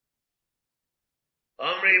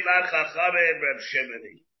 Omri Mar Chachamim Reb Shimon.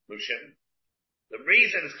 The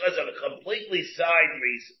reason is because of a completely side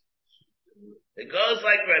reason. It goes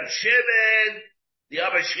like Reb Shimon, the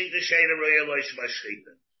Amar Shchita Sheina Roya Loish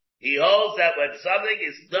Mashchita. He holds that when something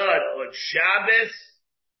is done on Shabbos,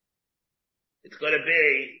 it's going to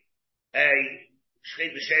be a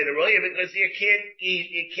Shchita Sheda Roya, because you can't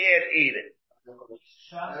eat it.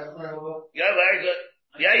 Yeah, very good.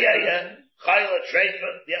 Yeah. Chayla, Treifa,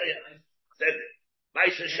 yeah. Said it.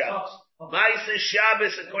 Maisa Shabbos. Maisa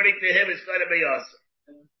Shabbos, according to him, is going to be awesome.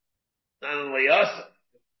 Not only awesome,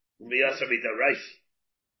 it'll be awesome with the rice.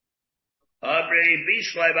 Abri,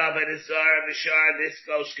 Bishlai, Bava, Nizar, Bishar,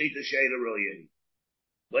 Nisko, Shchita Sheda Roya.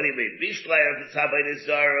 What do you mean? Bishlai, if it's Havai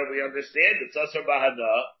Nizar, we understand, it's Asar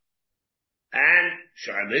Bahana. And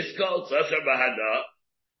Shar Nisko, it's Asar Bahana.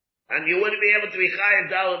 And you wouldn't be able to be Chayav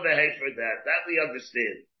Daled Behei for that. That we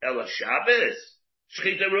understand. Ela Shabbos,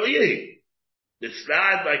 Shchita Ruyi. It's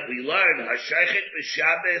not like we learned, Hashaychit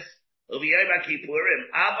B'Shabbos, Uv'yom HaKippurim,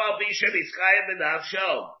 Aval B'Shem is Chayav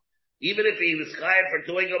B'Nafsho. Even if he was Chayav for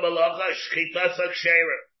doing a malacha, Shchita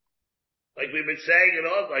Sakshera. Like we've been saying,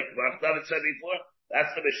 like David said before,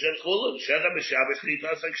 that's the Mishnah Chulun, Shechah B'Shabbos, Shchita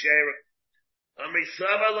Sakshera. Amri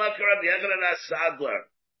Sava Laka Rabbi Yechanan HaSadler.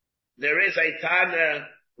 There is a Tana,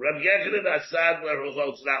 Rabbi Yechanan HaSadler, who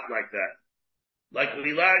holds not like that. Like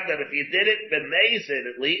we learned that if you did it b'mezid,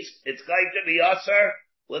 at least, it's going to be usher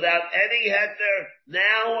without any heter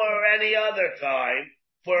now or any other time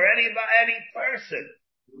for any person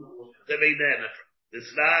to be benefit.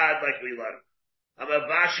 It's not like we learned. I'm a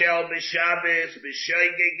vashel b'shabes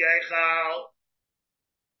b'shoygeg yechal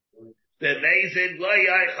b'mezid lo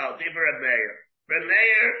yechal. Diver a mayor. The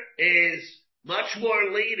mayor is much more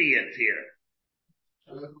lenient here.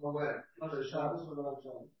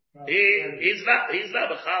 He's not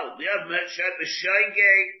b'chal. We have mentioned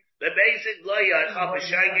b'shoygeg, the basic lo yachal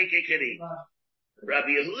b'shoygeg kikari. Rabbi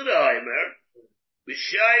Yehuda Omer,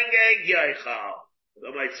 b'shoygeg yachal. The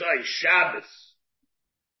might say Shabbos.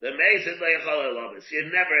 The basic lo yachal alamis.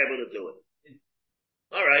 You're never able to do it.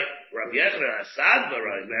 All right. Rabbi Yehuda HaSadler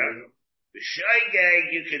Omer, b'shoygeg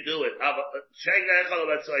you can do it. B'shoygeg yachal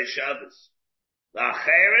might say Shabbos.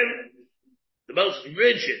 L'acheren, the most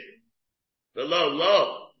rigid, the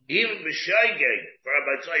low. Even b'shoygeg for a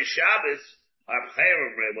Batzai Shabbos, our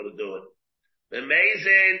parents were able to do it.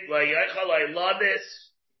 Amazing, v'yachal ayladis,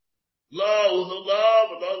 lo,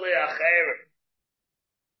 but only acheren.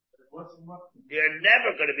 You're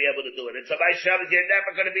never going to be able to do it. It's a Batzai Shabbos, you're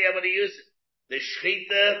never going to be able to use it. The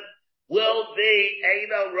shchita will be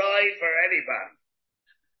Eino Roy for anybody.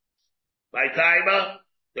 By Taima,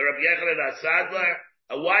 the Rabbi Yechanan HaSadler,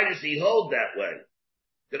 and why does he hold that way?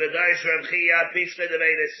 To the Daish Rav Chia, Pishka de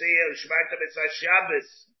Veidasiya, Shmarta Mitzvah Shabbos.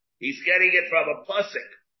 He's getting it from a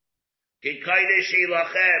pasuk. Ki Kodesh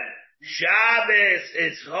Ilachem. Shabbos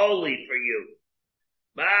is holy for you.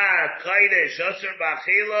 Ma Kodesh Asur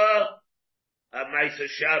Bachila, Maisa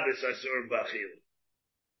Shabbos Asur Bachila.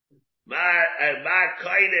 Ma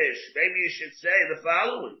Kodesh, maybe you should say the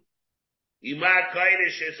following. Ima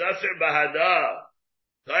Kodesh is Asur Bahada.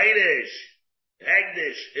 Kodesh,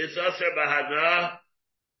 Hegdish is Asur Bahada.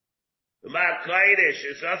 Ma Kodesh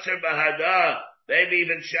is Asur Bahada. Maybe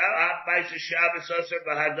even Maisa Shabbos Asur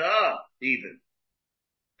Bahada, even.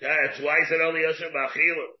 That's why is it only Asur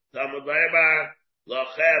Bachila? Talmud Leimar,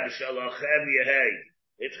 Lachem, Shalachem Yehei.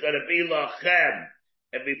 It's gonna be Lachem.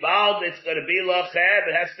 If we bound, it's gonna be Lachem,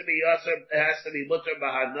 it has to be Asur, it has to be Mutter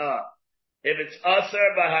Bahana. If it's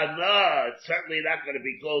Asur Bahana, it's certainly not gonna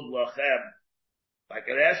be called Lachem. Like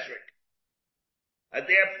an Esrik. And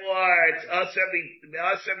therefore, it's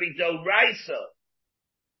Asur Midoraisa.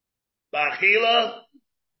 Bachila,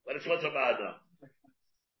 but it's Mutter Bahana.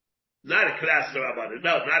 Not a class of Rabbanim.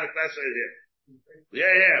 No, not a class right here.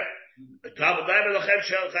 Yeah.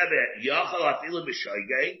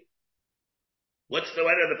 What's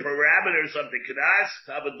what are the parameters of the Knas?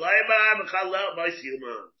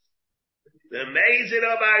 The amazing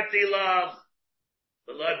of Artilach,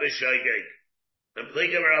 the Lord B'Shoigeg. And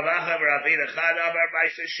Pligam Ravacha Ravina Chadavar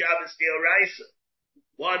Maisa Shabbos Dioraisa.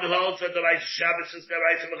 One holds that the Maisa Shabbos is the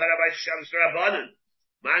Raisa Mechana Maisa Shabbos Rabbanim.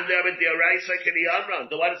 Man there with the Raisa Kini Amram.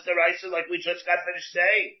 The one is the Raisa like we just got finished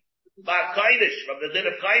saying. Ba Kodesh, from the din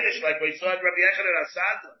of Kodesh, like we saw in Rabbi Yechanan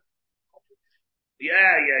HaSadler.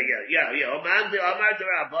 Yeah. Oman the Omar the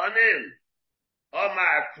Rabbanim.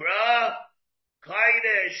 Omar Kra.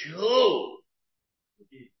 Kodesh who?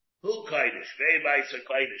 Who Kodesh? Very Maisa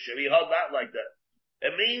Kodesh. And we hold that like that.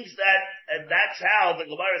 It means that, and that's how the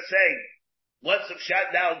Gemara is saying, what's the shot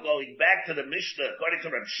now going back to the Mishnah, according to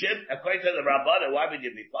Reb Shim, according to the Rabbanim, why would you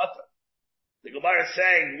be potter? The Gemara is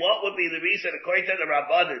saying, what would be the reason, according to the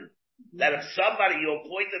Rabbanim, that if somebody you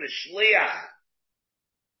appointed a shliach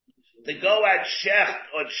to go at Shech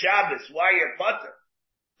on Shabbos, why you're potter?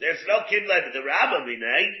 There's no kibla to the Rabbim,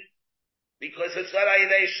 because it's not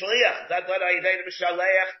Ayidei Shliach, it's not Ayidei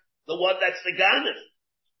Mishalech, the one that's the Ganef.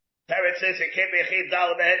 Teretz says it can't be a chiyuv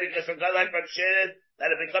dal behead because from God like Shimon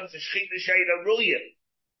that it becomes a shchita sheina ruya.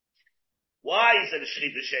 Why is it a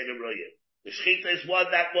shchita sheina ruya? The shchita is one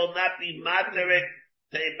that will not be materet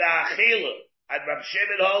to ba'achila. And Rabbi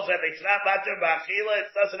Shimon holds that it's not matter ba'achila,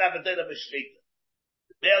 it doesn't have a din of a shchita.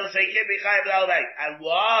 They'll say it can't be chayiv dal behead. And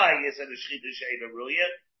why is it a shchita sheina ruya?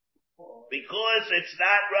 Because it's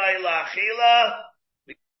not rai la'achila,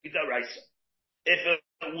 midaraisa. If it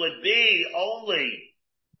would be only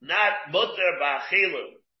not mutter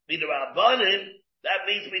ba'achila, midarabanan, that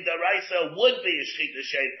means midaraisa would be a shchita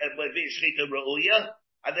sheina, would be a shchita ruya,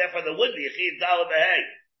 and therefore there would be a chiyuv dal behead.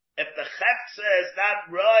 If the chepsa is not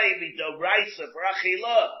rai midaraisa for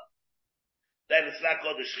achila, then it's not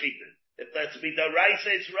called a shchita. If that's midaraisa,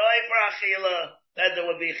 it's rai for achila, then there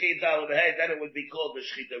would be a chiyuv dal behead, then it would be called the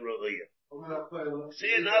shchita ruya.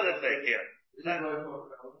 See another thing here.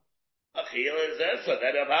 Achila is there, so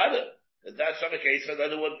then avada. If that's not the case, then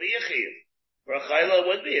there would be a chiyuv. For a chayla, it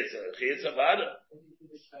would be. It's a chiyuv avada.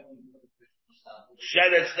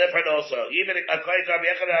 Shed, it's different also. Even according to Rabbi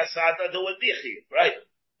Yechon Asada, there would be a chiyuv, right?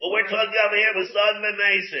 But we're talking over here was not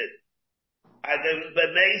b'mezid. And the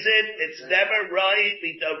b'mezid, it's never right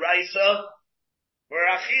midaraisa for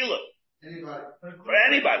achila. For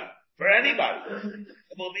anybody.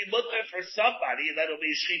 It will be mutter for somebody, and that'll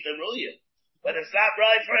be shchita ruya. But it's not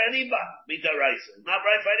right for anybody. Midaraisa. It's not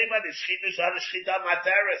right for anybody. Shchita is not a shchita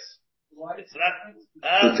materis. It's not.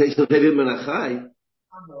 It takes the baby menachai.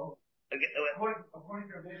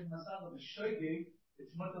 According to Rabbi Moshe, the shoigi,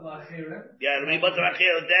 it's mutter la'achira. Yeah, it'll be mutter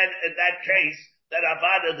la'achira. Then, in that case, that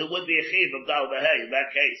avada, there would be a chiyuv of dal behay. In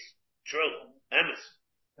that case, true, emes.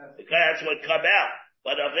 Because that's what come out.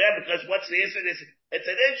 But over there, because what's the issue? It's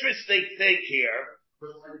an interesting thing here.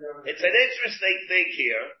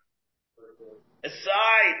 A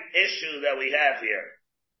side issue that we have here.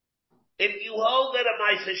 If you hold that a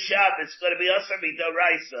Maisa Shabbos is going to be Asar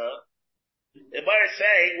Midaraisa, if I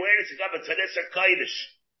say, where does it come? It's an Isser Kaidish.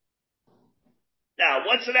 Now,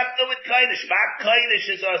 what's it have to do with Kaidish? Mak Kaidish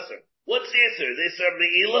is Asar. What's the Isser? The Isser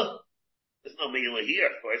Me'ilah? There's no Me'ilah here,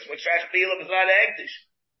 of course. What's Rash Me'ilah is not Agdish.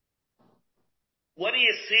 What do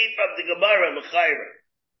you see from the Gemara, L'chaira?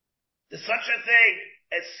 There's such a thing,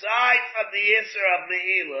 aside from the Isser of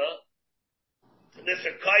Me'ilah, this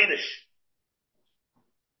are Kaidish.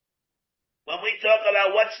 When we talk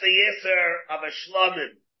about what's the Isser of a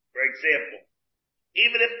Shlomin, for example,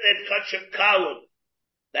 even if it's Kachim Kalim,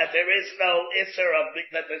 that there is no Isser of,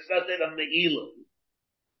 that there's nothing of Me'ilah.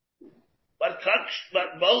 But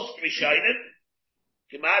most Rishayim,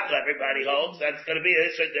 Kimat, everybody holds, that's going to be an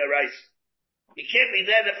Isser Deraisa. You can't be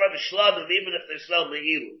there from a Shlomin, even if there's no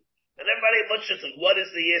Me'ilah. And everybody looks at what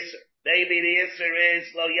is the Isser? Maybe the Isser is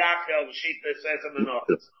Lo Yachel, Shita says in the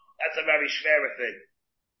office. That's a very schwer thing.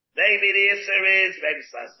 Maybe the Isser is, maybe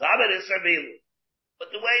it's not Zabat Isser Milu. But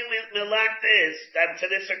the way we learned is that it's an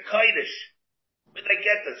Isser Kaidish. Where did they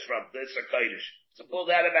get this from, the Isser Kaidish? It's pulled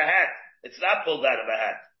out of a hat. It's not pulled out of a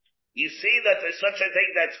hat. You see that there's such a thing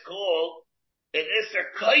that's called an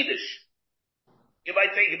Isser Kaidish. You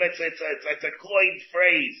might think it's a coined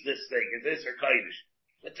phrase, this thing, is Isser Kaidish.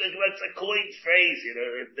 It's a coined phrase, you know,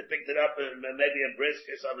 if they picked it up in maybe a brisk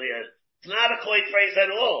or something. It's not a coined phrase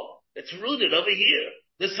at all. It's rooted over here.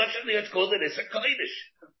 There's such a thing that's called an Isser Kaidish.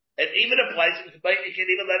 It even applies, you can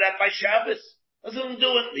even let out by Shabbos. Doesn't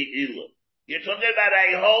do it the Ilah. You're talking about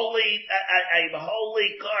a holy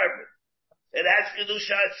carbon. It has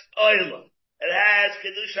Kedushas Oilam. It has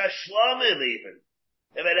Kedushas Shlomim even.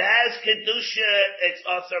 If it has Kedusha, it's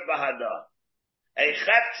Asar Bahana. A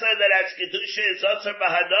Chepsa that has Kedusha is Asar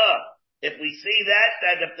Bahana. If we see that,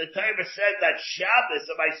 then if the Torah said that Shabbos,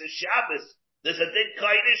 if I say Shabbos, there's a Din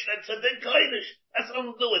Kodesh, that's a Din Kodesh. That's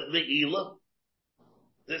nothing to do with Me'ilah.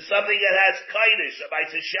 There's something that has Kodesh. If I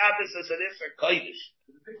say Shabbos, there's an Isser Kodesh.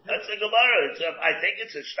 That's the Gemara. I think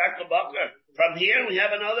it's a Shtak Bakar. From here, we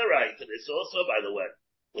have another right to this also, by the way.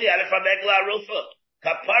 We had it from Eglah Rufa.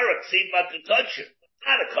 Kapara, Tzibah Kutcher.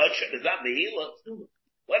 Not a kosher, it's not Me'ilah.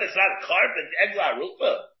 When it's not a carpet, Eglah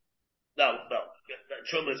Rufa. No.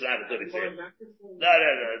 Truma is not a good example. No.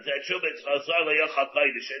 Truma is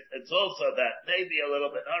it's also that. Maybe a little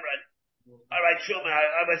bit. Alright, Truma,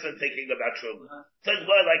 I wasn't thinking about Truma. So it's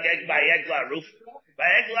more like by Eglah Rufa. By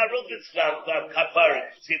Eglah Rufa, it's kapara,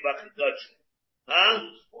 Tzibah Kutcher. Huh?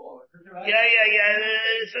 Yeah,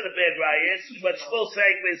 it's not a bad riot. But still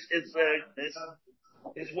saying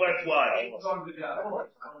is worthwhile.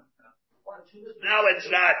 No, it's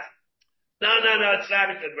not. No, it's not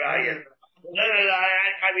a good riot. No,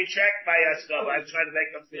 I retract my stuff. I'm trying to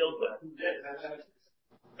make them feel good.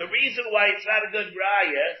 The reason why it's not a good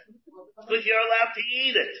riot is because you're allowed to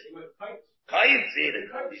eat it. Kaidish. Kayan's eat it.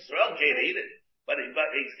 Yisrael can't eat it. But he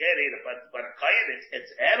can't eat it. But a Kayan,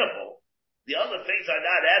 it's edible. The other things are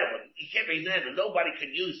not edible. You can't be there, and nobody can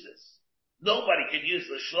use this. Nobody can use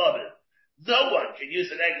the shlomin. No one can use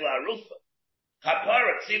an egla rufa.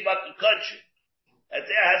 Kapara tzibat kudshim. And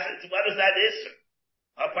there has what is that issue?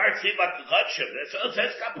 Kapara tzibat kudshim. It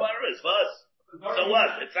says kapara is fuzz. So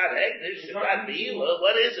what? It's not hegdish. It's not meila.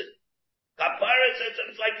 What is it? Kapara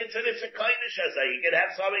it's like it's a kindness as you can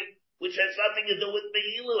have something which has nothing to do with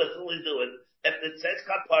meila. It's only doing. If it says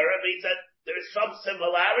kapara, it means that there is some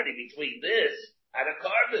similarity between this and a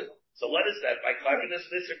carbon. So what is that? By carving this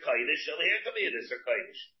Nisr Kodesh, here can be a Nisr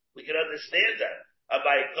Kodesh. We can understand that.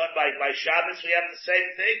 By Shabbos we have the same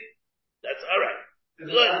thing. That's alright.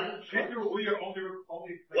 Good. Shittur Uya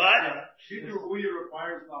only what? Shittur Uya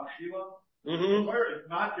requires Achila. Mm-hmm. It's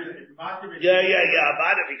not Yeah.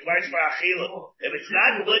 About it requires for Achila. If it's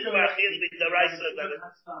not good for Achila,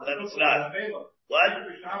 then it's not. What?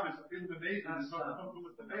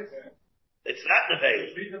 It's not the veil.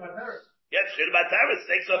 Yes, Shir Bataris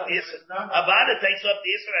takes off the Yisr. Avada takes off the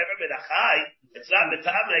Yisr ever with a chai. It's not the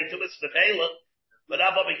Tamei, too much the veil. But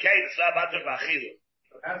Abba became, it's not Batar Bachila.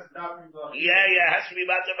 Yeah, it has to be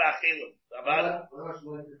Batar Bachila. Avada.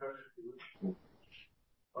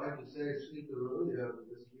 I have to say, speak to Ruya,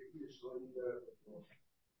 because it's like,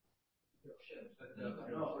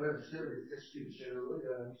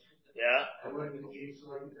 yeah.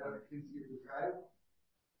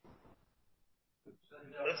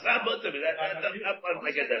 It's not mutter.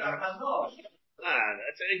 I get that.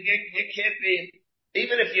 It can't be.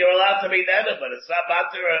 Even if you're allowed to be never, but it's not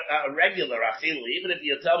mutter a regular achil. Even if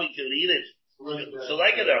you tell me to eat it, so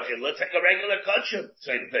like it achil. Let's take a regular kosher.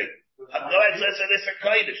 Same thing. No, it says it's a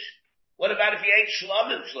kodesh. What about if you ate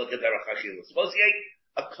shlamim? Look at derech achil. Suppose you ate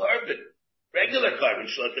a carbon, regular carbon.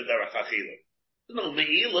 Look at derech achil. There's no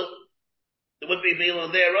meila. There would be meila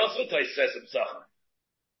there also. To says himself.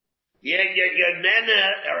 Your nana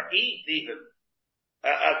or eat even a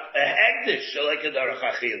hegdish like a derech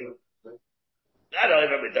achila. Not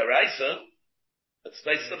over with the raisa. It's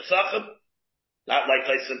nice to sachem. Not like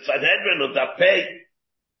some Sanhedrin or the pay.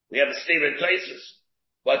 We have a Stephen Traces.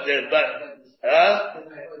 What?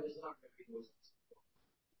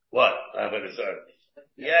 What? Abenazar.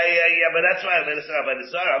 Yeah. But that's why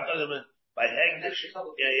Abenazar. I'm talking about by hegdish.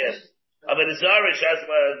 Yeah. Abenazar is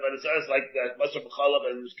like Masar B'Chalab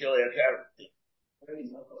and Muskili Akar.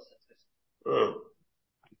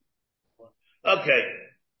 Okay.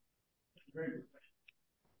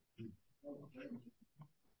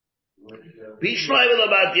 Bishmael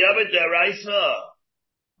about the other deraisa.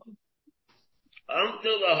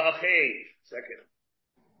 Until the hachay. Second.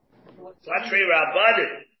 Patri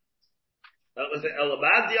Rabbanin. That was the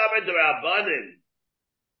Elabad the other derabanin.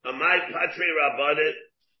 Amai Patri Rabbanin.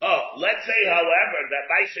 Oh, let's say, however, that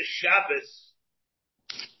Maisa Shabbos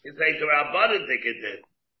is a derabanin thing it did.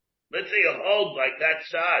 Let's say you hold like that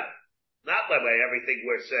side. Not by everything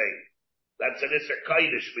we're saying. That's an Isser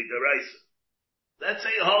Kaidish B'Deraisa. Let's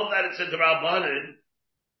say you hold that it's a Rabbanin.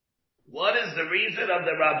 What is the reason of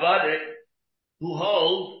the Rabbanin who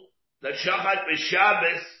hold that Shachat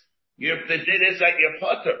B'Shabbos, the din is that you're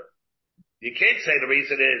potter? You can't say the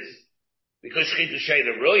reason is because Shechita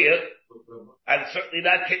Sheda Ruya, and certainly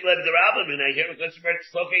not Kitlan the Rabbanin here because we're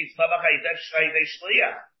talking Tabach Haydef Shayde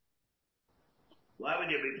Shliach. Why would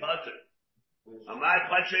you be potter? Amai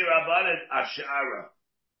Patri Rabbanin Ashara.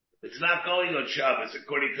 It's not going on Shabbos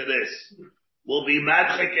according to this. We'll be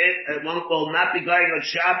madchik it and will not be going on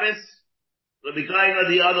Shabbos. We'll be going on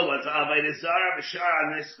the other ones. Avaydazara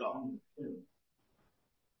B'Shara Nisko.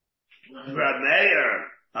 Rameir.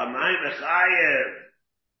 Amai Mechayev.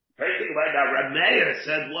 Heard about now. Rameir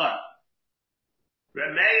said what?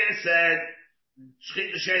 Rameir said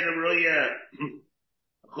Shechita Sheda Ruya.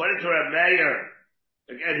 According to Rameir,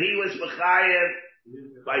 again, he was Mechayev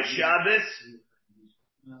by Shabbos,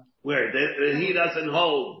 where he doesn't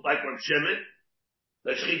hold, like Rav Shimon,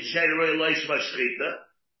 the Shechita Sheda Ruya Leishma Shechita.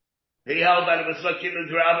 He held that it was looking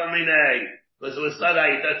at Rabbi Minei, because it was not a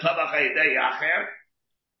Tabach Haydei Yacher.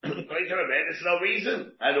 According to Rameir, there's no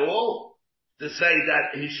reason at all to say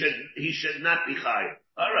that he should not be Chayev.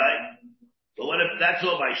 Alright. But what if that's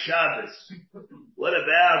all by Shabbos? What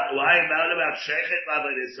about Shechet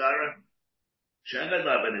Labanizara? Shechet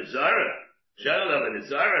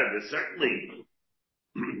Labanizara, there's certainly,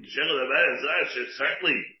 Shechet Labanizara should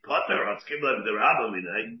certainly potter on Skibla the Rabba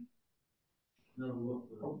Minay.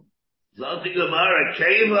 Zalti Gemara,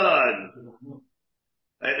 Kavan.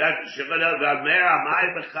 And that Shechet Labanizara, Amai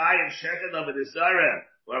B'chai and Shechet Labanizara,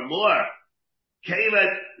 or more.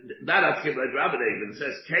 Kavan, not on Skibla the Rabba, it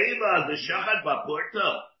says Kavan, the Shechet Bapurta.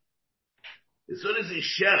 as soon as he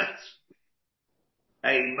shechts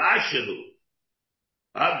a mashahu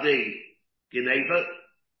of the geneva,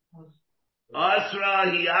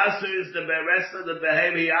 Asra, he answers the rest of the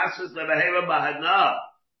behavior, he answers the behavior bahana.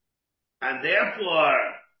 And therefore,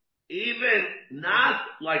 even not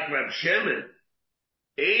like Reb Shimon,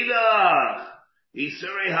 Eidach,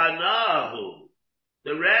 Isuri Hanahu,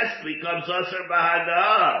 the rest becomes Asr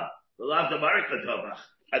Bahana, the Lav the Barakatobach,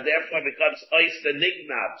 and therefore becomes Ois the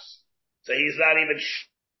Nignabs. So he's not even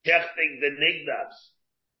shechting the Nignabs.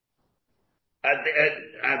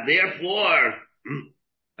 And therefore,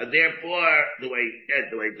 the way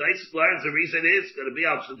Dice learns, the reason is going to be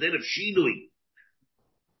al Shadin of Shinui.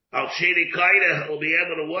 Al Shady Kaida will be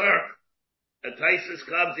able to work. And Taisus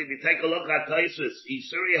comes, if you take a look at Taisus,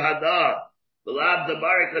 Isuri Hada, the Lab the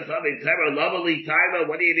Barakatam in Terra, lovely timer,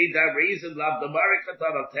 what do you need that reason? Lab the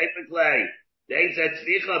Barakatam of typically. They said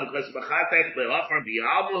Tzvicha, because Machatech, they offer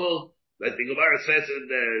Bialmuhu, like the Gemara says in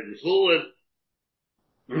the Zulun.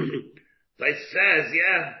 Taisus says,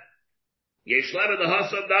 yeah. Yeshlem the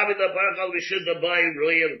Hasam David the Barakal Vishud the Bay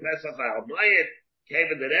Ruy of Pesach Al-Mayit came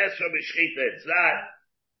in the Nesra Bishchita. It's not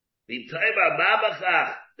the Taiba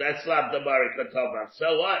Babachach that's Slav the Barakatavach.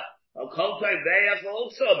 So what? Al Kol Time Bayach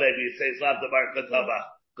also maybe you say Slav the Barakatavach.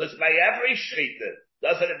 Because by every Shchita,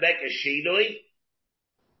 doesn't it make a Shinui?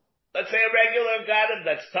 Let's say a regular Gadim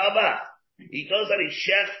that's Tabach. He goes and he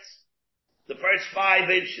shechts the first 5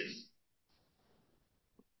 inches.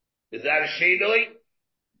 Is that a Shinui?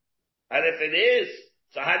 And if it is,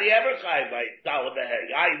 so how do you ever chai by Dalam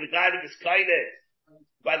Beheg? The guy that is kind of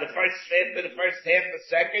by the first fifth or the first half a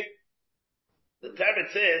second. The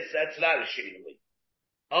teretz is that's not a shinui.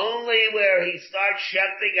 Only where he starts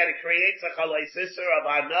shefting and it creates a chalai sister of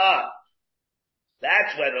Hana.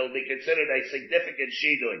 That's when it will be considered a significant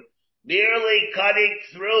shinui. Merely cutting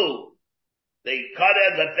through the cut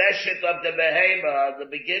of the veshet of the behema, the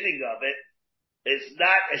beginning of it, is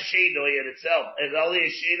not a shinui in itself. It's only a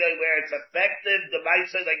shinui where it's effective, the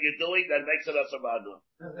ma'isa that you're doing that makes it a sabanu.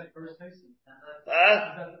 Is that first place? Huh?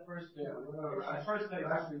 Is that the first? Yeah.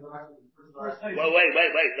 First place. Well, wait.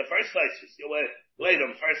 The first place is, wait,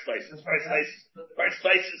 first place. First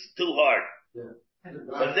place is too hard. Yeah.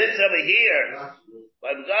 But this over here,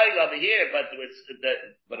 I'm going over here, but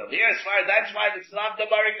over here as far, that's why it's not the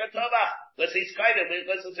Barakatova. Because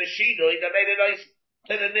because it's a shinui that made it nice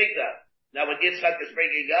to the nigga. Now, what Yitzchak is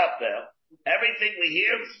bringing up now, everything we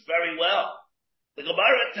hear is very well. The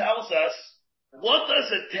Gemara tells us, what does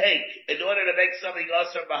it take in order to make something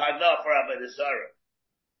asr b'hana for Avodah Zarah?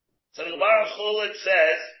 So the Gemara Chulin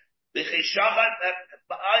says,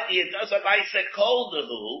 it does a ma'aseh kol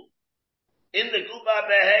dehu, in the Guba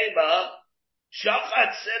Behema,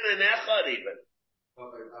 shachat simen echad even.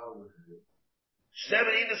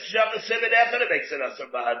 Even shachat simen echad makes it asr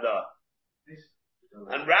b'hana.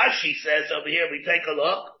 And Rashi says over here, we take a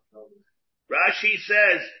look. Rashi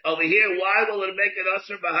says over here, why will it make it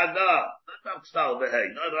asr b'hana?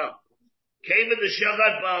 No. Came in the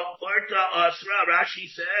Shagad Ba'orta Asra, Rashi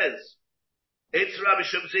says, it's Rabbi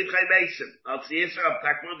Shumsim Chai Mason, of the Isra of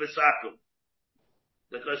Takmur V'Sakum.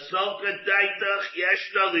 Because Solka Daitach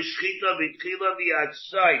Yeshna L'Shchita V'Tchila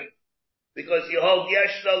V'Yatzai. Because you hold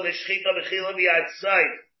Yeshna L'Shchita V'Tchila V'Yatzai.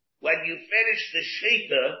 When you finish the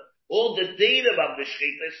Shchita, all the dinim of the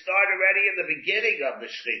Shchita start already in the beginning of the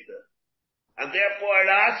Shchita. And therefore it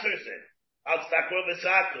answers it. Al Takmur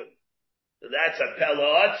V'Sakum. So that's a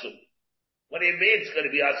Pella Atzum. What do you mean it's going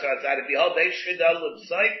to be Asr outside? If you hold a Shchita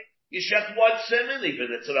L'Sayt, you shech one simon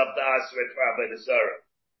even, it's enough to answer it for Avodah Zarah.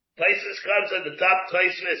 Taisus comes at the top,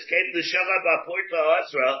 Taisus came to Shagad Ba'Porta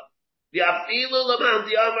Asra, V'afilu l'man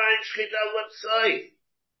d'yamar in Shchita L'Sayt.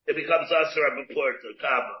 It becomes Asra Ba'Porta,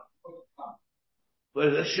 Kama.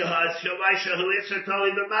 But the Shemai Shahu Isser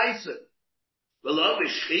Tali B'Maisa. Below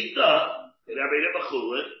B'Shchita, in Rabbeinu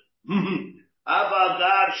B'Chulin, Abba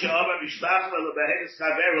Gab She'omar B'Shbachla L'Beheges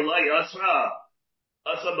Kaver L'Loi Asra.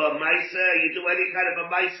 Also, but Maisa, you do any kind of a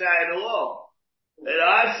Maisa at all. It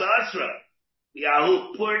asks Asra.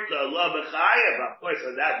 Yahu Purta, La B'Chayev, of course,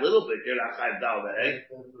 on that little bit, you're not Chayev down there, eh?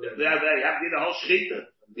 You have to do the whole Shchita.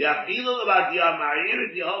 You have to know about the Amarir,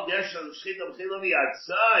 if you hold Yeshua, the Shchita, B'Chila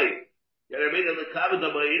V'Yatzai. You know what I mean? The Kavod, the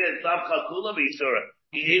Ma'ir, and Tav Chakula V'Yisura.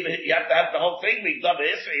 You have to have the whole thing be Tav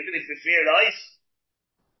Isra, even if you fear ice.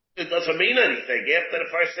 It doesn't mean anything. After the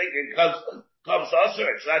first thing, it comes Asr,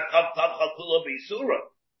 it's not Tav Chakula V'Yisura.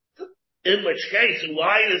 In which case,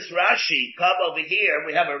 why does Rashi come over here?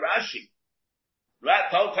 We have a Rashi.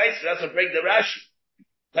 Paul Taisa doesn't bring the Rashi.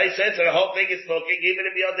 Taisa says the whole thing is talking, even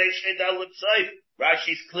if you're Shchita L'Sayt.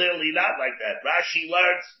 Rashi's clearly not like that. Rashi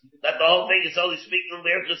learns that the whole thing is only speaking of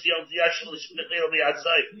miracles. This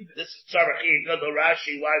is Tzarachi, go to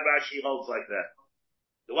Rashi, why Rashi holds like that.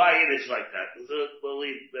 Why it is like that.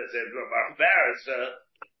 Believe, as Barbaras,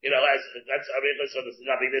 that's Arichas, so this is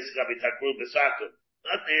going to be this, going to be Takrub, Besakum.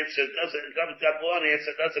 Not the answer, doesn't, got one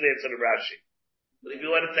answer, doesn't answer the Rashi. But if you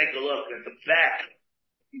want to take a look at the back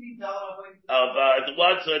of, the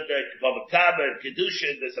ones with the Bava and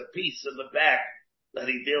Kedushin, there's a piece in the back that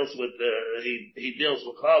he deals with, he deals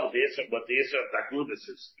with what the answer of Takrubis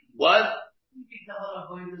is. What?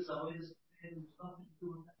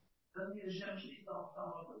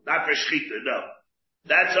 Not for Shechita, no.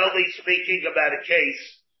 That's only speaking about a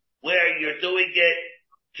case where you're doing it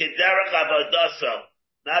Kederach Avodaso,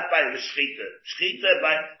 not by the Shechita. Shechita,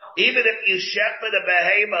 even if you shepherd a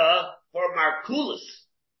behema for Markulis,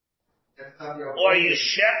 or you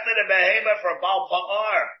shepherd a behema for Baal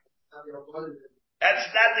Pa'ar, that's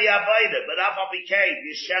not the Avaida, but Alpha became,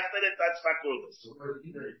 you shepherd it, that's Markulis.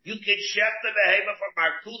 You can shepherd the behema for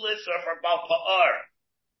Markulis or for Baal Pa'ar.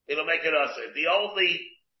 It'll make it also. The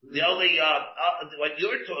only, what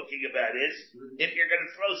you're talking about is, if you're going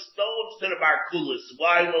to throw stones to the Markulis,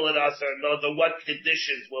 why will it also, no, the what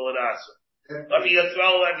conditions will it also? If you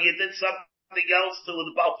did something else to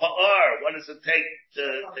the Baal Pa'ar, what does it take to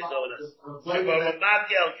go with us? For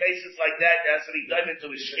cases like that, it has to be done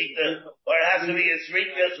into a Shechita, or it has to be a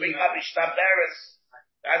Zrika Mishtaberis.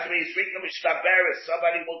 It has to be a Zrika Mishtaberis.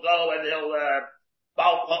 Somebody will go and he'll,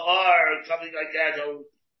 Baal Pa'ar, or something like that, he'll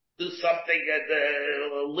do something at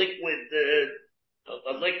a liquid and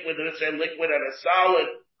a solid.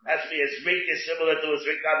 Has to be a Zrika similar to a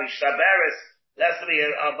Zrika Mishtaberis. It has to be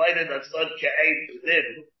a vitamin that's done Ka'aim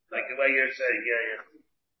Din, like the way you're saying,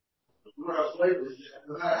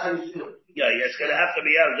 it's gonna have to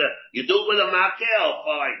be out there. You do it with a makel,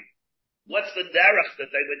 fine. What's the derech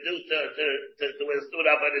that they would do to do it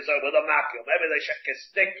up with a makel? Maybe they should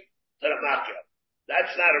stick to the makel.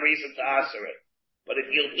 That's not a reason to answer it. But if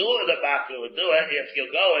you'll do it, the makel will do it. If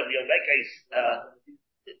you'll go and you'll make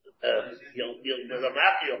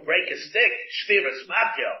you'll break a stick, shviras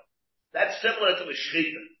makel. That's similar to a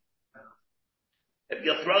shechita. If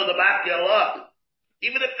you throw the makel up,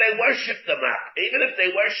 even if they worship the makel, even if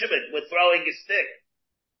they worship it with throwing a stick,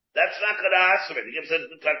 that's not going to answer it. It gives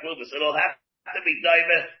it the takrubas. It'll have to be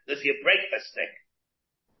daima that you break the stick.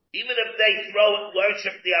 Even if they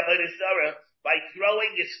worship the Avodah Zarah by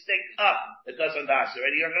throwing a stick up, it doesn't answer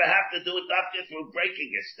it. You're going to have to do it after through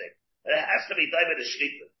breaking a stick. It has to be daima the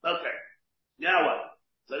shechita. Okay. Now what?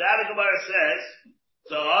 So now the Gemara says,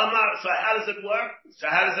 so how does it work? So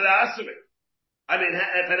how does it answer it? I mean,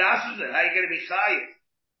 if it answers it, how are you going to be chayiv?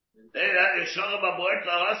 He's kind of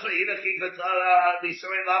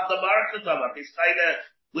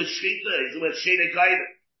with shechita, he's with shechita kind of.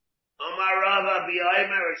 Omar Rava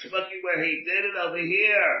B'Yaimer, it's looking where he did it over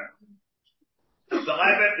here.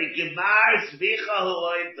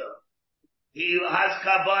 He has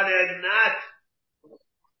kavanah not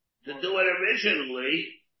to do it originally.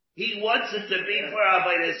 He wants it to be for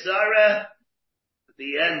Avodah Zarah at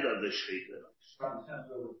the end of the Shechita.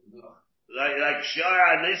 Like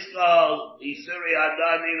Shara Niskal, Isuri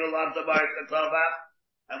Adani, Lam Tabar Katava.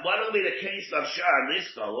 And what will be the case of Shara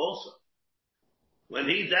Niskal also? When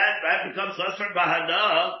that becomes Asr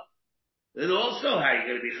Bahana, then also how are you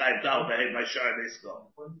going to be Chayv Dal Behem by Shara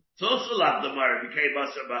Niskal? It's also Lam Tabar became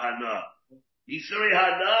Asr Bahana. Isuri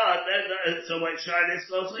Hada, so when Shara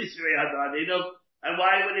Niskal also Isuri Hadani, and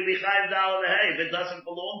why would he be Chayv Dal Behem if it doesn't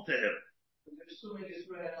belong to him?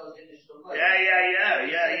 Yeah.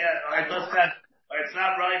 I thought that, it's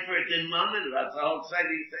not right for it in Mammon. That's the whole same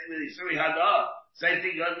thing, Isuri Hada. Same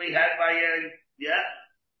thing we had by,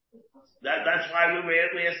 that's why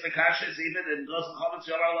we ask the Kashas even in those comments,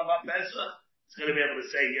 it's going to be able to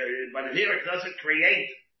say, but here it doesn't create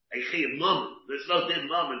a Chiyuv Mammon. There's no din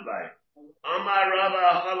Mammon by it. Amar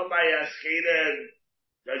Rava Halabay Askeden,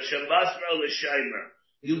 that Shabasra L'Shaymer.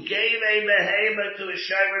 You gave a behema to a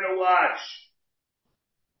Shaymer to watch.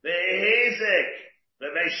 Behezik, the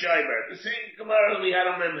Shaymer. The same Gemara we had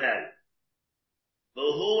on Memhead.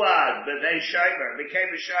 Behuad, the Shaymer,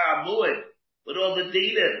 became a Shah Muad, with all the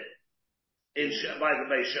dinim by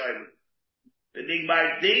the Shaymer. The ding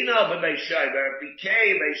by Dina of the Shaymer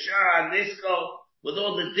became a Shah Nisko with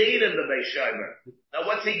all the dinim of the Shaymer. Now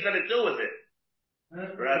what's he going to do with it?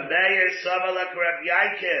 Rab Meir, Samalek, Rab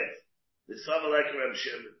Yaakov, the Samalek, Rab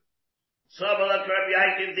Shimon. Samalek, Rab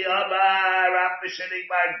Yaakov, the Amar, Rab Mishanik,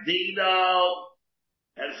 Dino,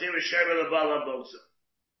 and Sira Shemel of Alabosa.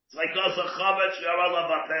 It's like also Chametz, Yarala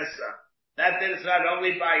Bapesa. That is not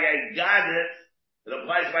only by a Gadif, It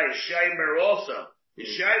applies by a shimer also. The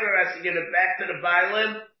shimer has to give it back to the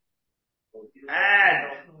violin, and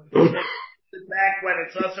it back when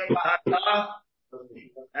it's also Bahata.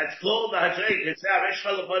 That's called the Hajjay. It's now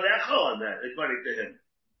Rishma Leponecho on that, according to him.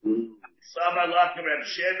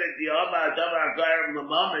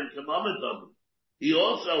 He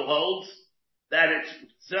also holds that it's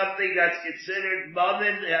something that's considered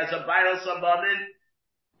mammon, it has a vital mammon,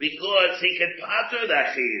 because he can pater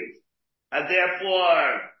that chiv. And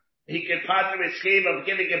therefore, he can pater his chiv of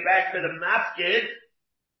giving it back to the mafkid,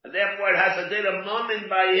 and therefore it has a din of mammon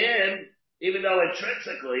by him, even though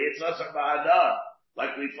intrinsically it's also bahada,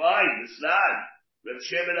 like we find, it's not. If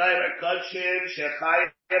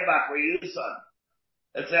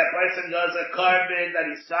that person does a carbon that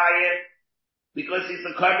he's tired, because he's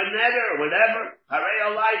a carbon netter or whatever, Harei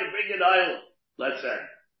Alai to bring an oil, let's say.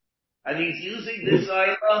 And he's using this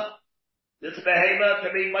oil, this behemoth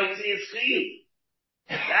to make might see his skin.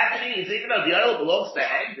 That means, even though the oil belongs to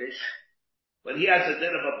Hegdish, but he has a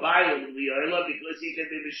bit of a bile in the oil because he can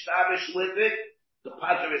be mishtavish with it, the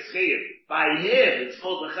pater is skin. By him, it's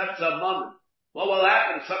called the Chepsa Mammon. What will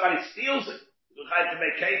happen if somebody steals it? We'll have to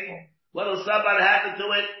make careful. What will somebody happen to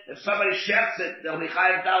it if somebody chefs it? They'll be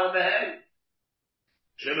chayiv dollar behead.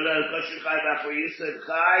 Shimon al-Koshim chayiv after you said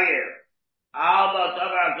chayiv. Alma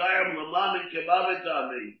tavar gayim l'mamin kebavit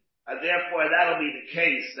dami. And therefore that'll be the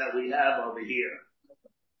case that we have over here.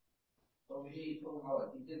 So over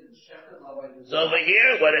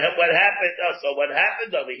here, what happened? So what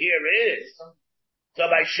happened over here is, so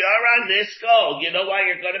by Sharon Nisko, you know why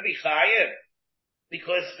you're going to be chayiv?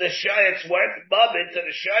 Because the it's worth mummon to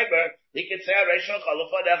the shimer, he can say Reshon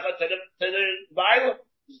Chalafanecha to the violent.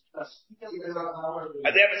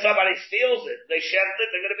 And then if somebody steals it, they chef it,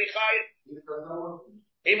 they're going to be chayiv.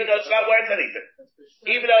 Even though it's not worth anything.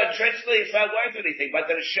 Even though intrinsically it's not worth anything. But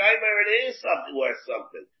to the shimer it is something worth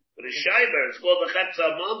something. But the shimer it's called the Chepsa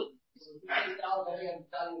Mammon.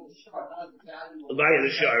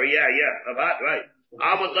 The shar, yeah, right. Can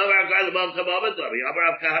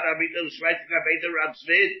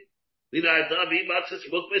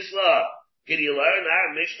you learn our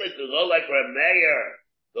Mishnah to go like Reb Meir,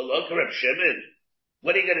 to look Reb Shimon?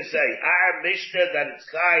 What are you going to say? Our Mishnah that it's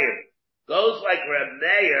chayiv goes like Reb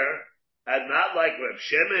Meir and not like Reb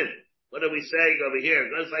Shimon. What are we saying over here?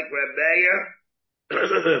 It goes like Reb Meir.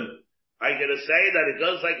 Are you going to say that it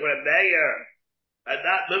goes like Reb Meir? And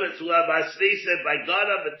not limits said by God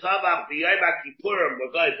of the Tabach, the Yom Kippurim,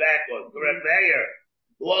 we're going back on. Reb Meir,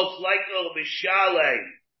 who holds like a Bishalem.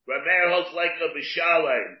 Reb Meir holds like a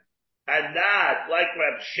Bishalem. And not like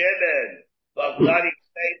Reb Shimon, but not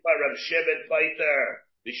explained by Reb Shimon Paiter,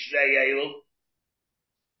 Bishnei Elul.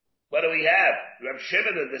 What do we have? Reb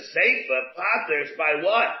Shimon in the Sefer paters by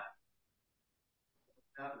what?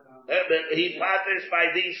 He paters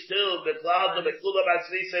by these two, the Cloud, the Mekula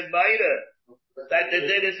Basris and Baita. That the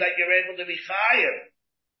din is that you're able to be chayiv.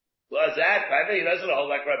 Was that? I mean, he doesn't hold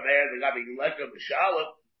like Reb Meir, they got to be like a Mishalem.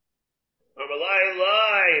 Or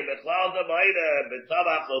Malai, Bechlal Damaida,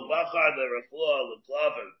 Betabach, Lubachar, the Refuah,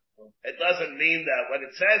 Luklavin. It doesn't mean that. When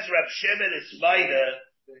it says Reb Shimon is Maida,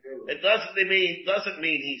 it doesn't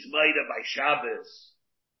mean he's Maida by Shabbos.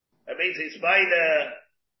 It means he's Maida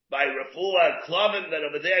by Refuah and Klavin, that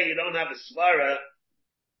over there you don't have a svara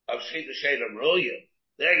of Shechita Sheda Roya.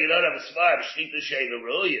 There you don't have a svara of Shechita Sheda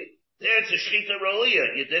Roya. There it's a Shechita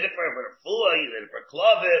Roya. You did it for Refuah, you did it for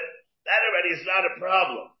Klavin. That already is not a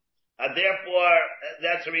problem. And therefore,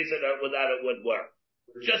 that's the reason that it would work.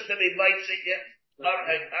 Just to be might see it.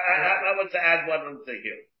 Alright, I want to add one more thing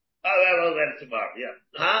here. I'll let it tomorrow, yeah.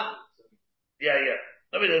 Huh? Yeah.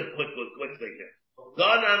 Let me do a quick thing here.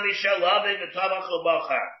 Gana Mishalavin B'Tabach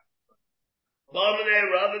L'Bachar. Bomene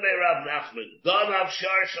Rav Nachman. Gana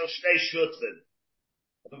Shar Shal Shnei Shutfin.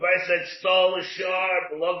 The person stole a shar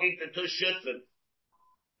belonging to two Shutfin.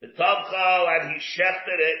 The Tabchal, and he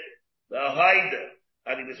shefted it, the Haida.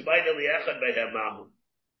 And he was made a liachad behem mahu.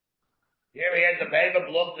 Here he had the behemoth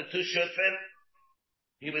belonged to two shutfim.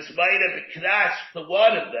 He was made a knash to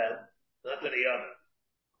one of them, not to the other.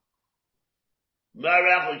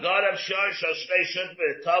 Marach God of shar shall stay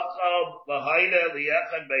shutfim tabchal behaina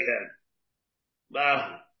liachad behem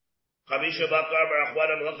mahu. Chamisha bakar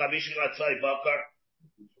marachwana melo chamisha latzai bakar.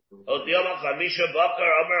 Odiama chamisha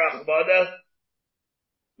bakar amar achmana.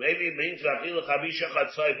 Maybe it means rachila chamisha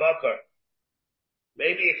chatzai bakar.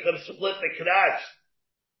 Maybe it could split the knash.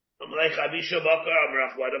 I'm like Chamisha Bakar, I'm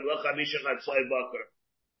Rachwan, I'm like Chamisha Chatzai Bakar.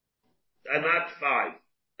 And not five.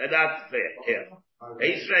 And not fair. Here.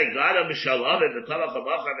 He's saying, God of Mishalavim, the Talach of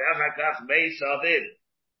Achar, Ve'achakach, Meisavim.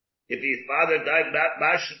 If his father died, not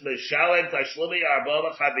Mishalim, Tashlumi,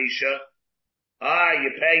 Arbama, Chamisha,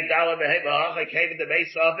 You pay dollar behema came in the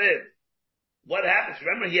Mesa Aviv. What happens?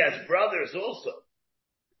 Remember, he has brothers also.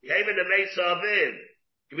 Came in the Mesa Aviv.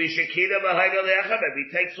 If he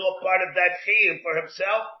takes all part of that chiyuv for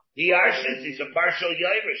himself, he arshes. He's a partial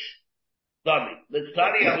yairish.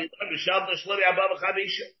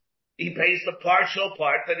 He pays the partial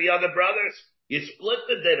part to the other brothers. You split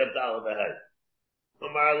the din of dollar behema.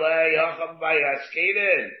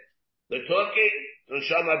 The talking to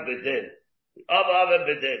Shamad Bedin.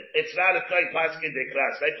 It's not a kind paskin de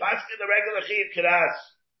kras. They paskin the regular chiyuv kras.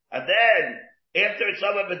 And then, after it's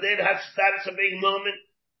Shamad Bedin has status of being moment,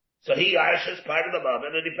 so he arshes part of the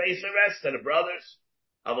moment and he pays the rest to the brothers.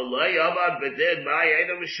 If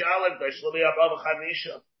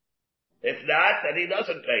not, then he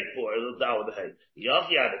doesn't pay for it.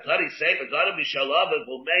 The Tari say, but gotta be shalom and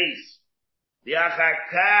bumeis.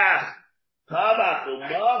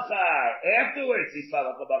 Afterwards, he's found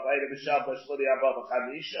out about item Shabbos for the Abba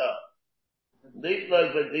Chamisha.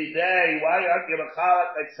 Litlas with the day, why aren't you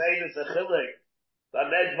Machalak like saying it's a chilik? The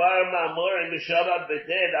Medvar Mamur and Mishabbat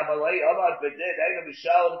Bedid, Amalei Abad Bedid, item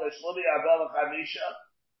Shalom, the Shlumi Abba Chamisha.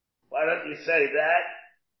 Why don't you say that?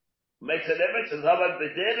 Makes a difference, is Abad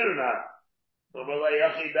Bedid or not? Amalei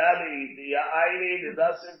Achidami, the Aini, the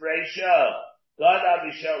Dasim Reisha. God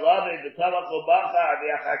Abishalavin, the Tamakubacha, the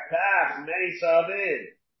Achakach, many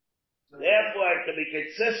Savin. Therefore, to be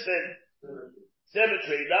consistent,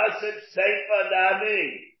 symmetry, Nasim, Seifa,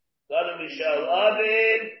 Nami. God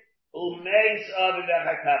Abishalavin, Umeis Avin,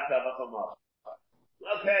 Achakach, Tamakubacha.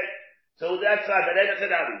 Okay, so that's not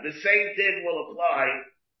the same thing will apply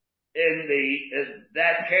in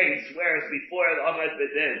that case, whereas before the Ahmad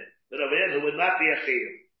Bedin, but over here, there would not be a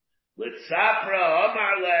chiyuv. With Safra,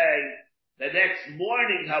 Amarle, the next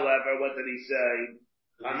morning, however, what did he say?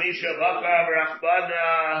 Chamisha Bakar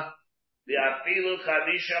Rachbana, the Afilu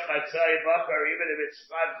Chamisha Chatzai Bakar, even if it's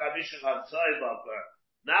not Chamisha Chatzai Bakar.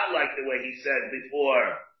 Not like the way he said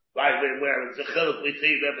before, like where it's a chiluk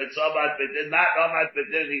between them, it's Ahmad Bedin, not Ahmad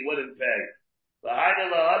Bedin, he wouldn't pay.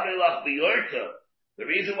 The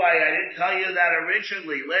reason why I didn't tell you that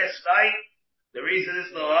originally, last night, the reason is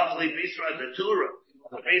the Achli Bisra the Torah.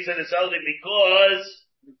 The reason is only because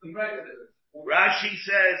Rashi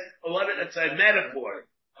says, it's a metaphor.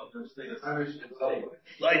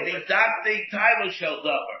 Like the adopting time of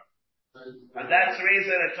Sheldover. And that's the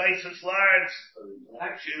reason that Taisus learns,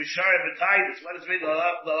 she was sure of the Titus. What does it mean, the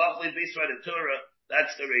Achli Bisra the Torah?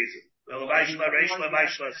 That's the reason.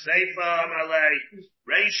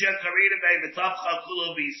 Reisha Karina Bay the Tafcha Kulu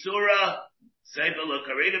Bisura. Seifa Lo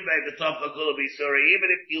Karina Bay the Tafcha Kulu Bisura. Even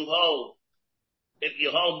if you hold,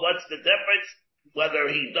 what's the difference? Whether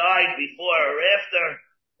he died before or after.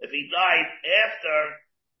 If he died after,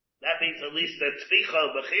 that means at least the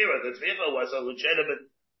Tzvicha Bechira. The Tzvicha was a legitimate,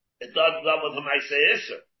 it does not with Hamaisa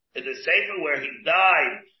Isser. In the Sefer where he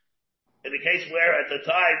died, in the case where at the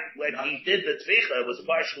time when he did the Tzvicha, it was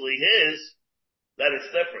partially his, that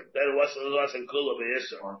is different. Then it wasn't Kula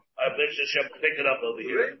B'Isser. Our Bishop should pick it up over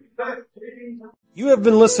here. You have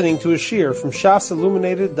been listening to a shiur from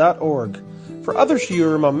shasilluminated.org. For other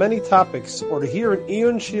shiurim on many topics, or to hear an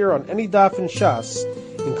Iyun shiur on any daf in Shas,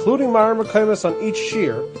 including Mara Mekaymas on each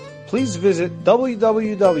shiur, please visit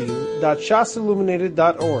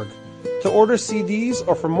www.shasilluminated.org. To order CDs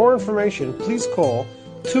or for more information, please call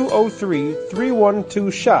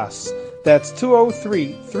 203-312-SHAS. That's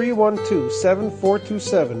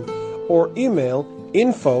 203-312-7427, or email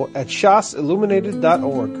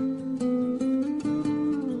info@shasilluminated.org.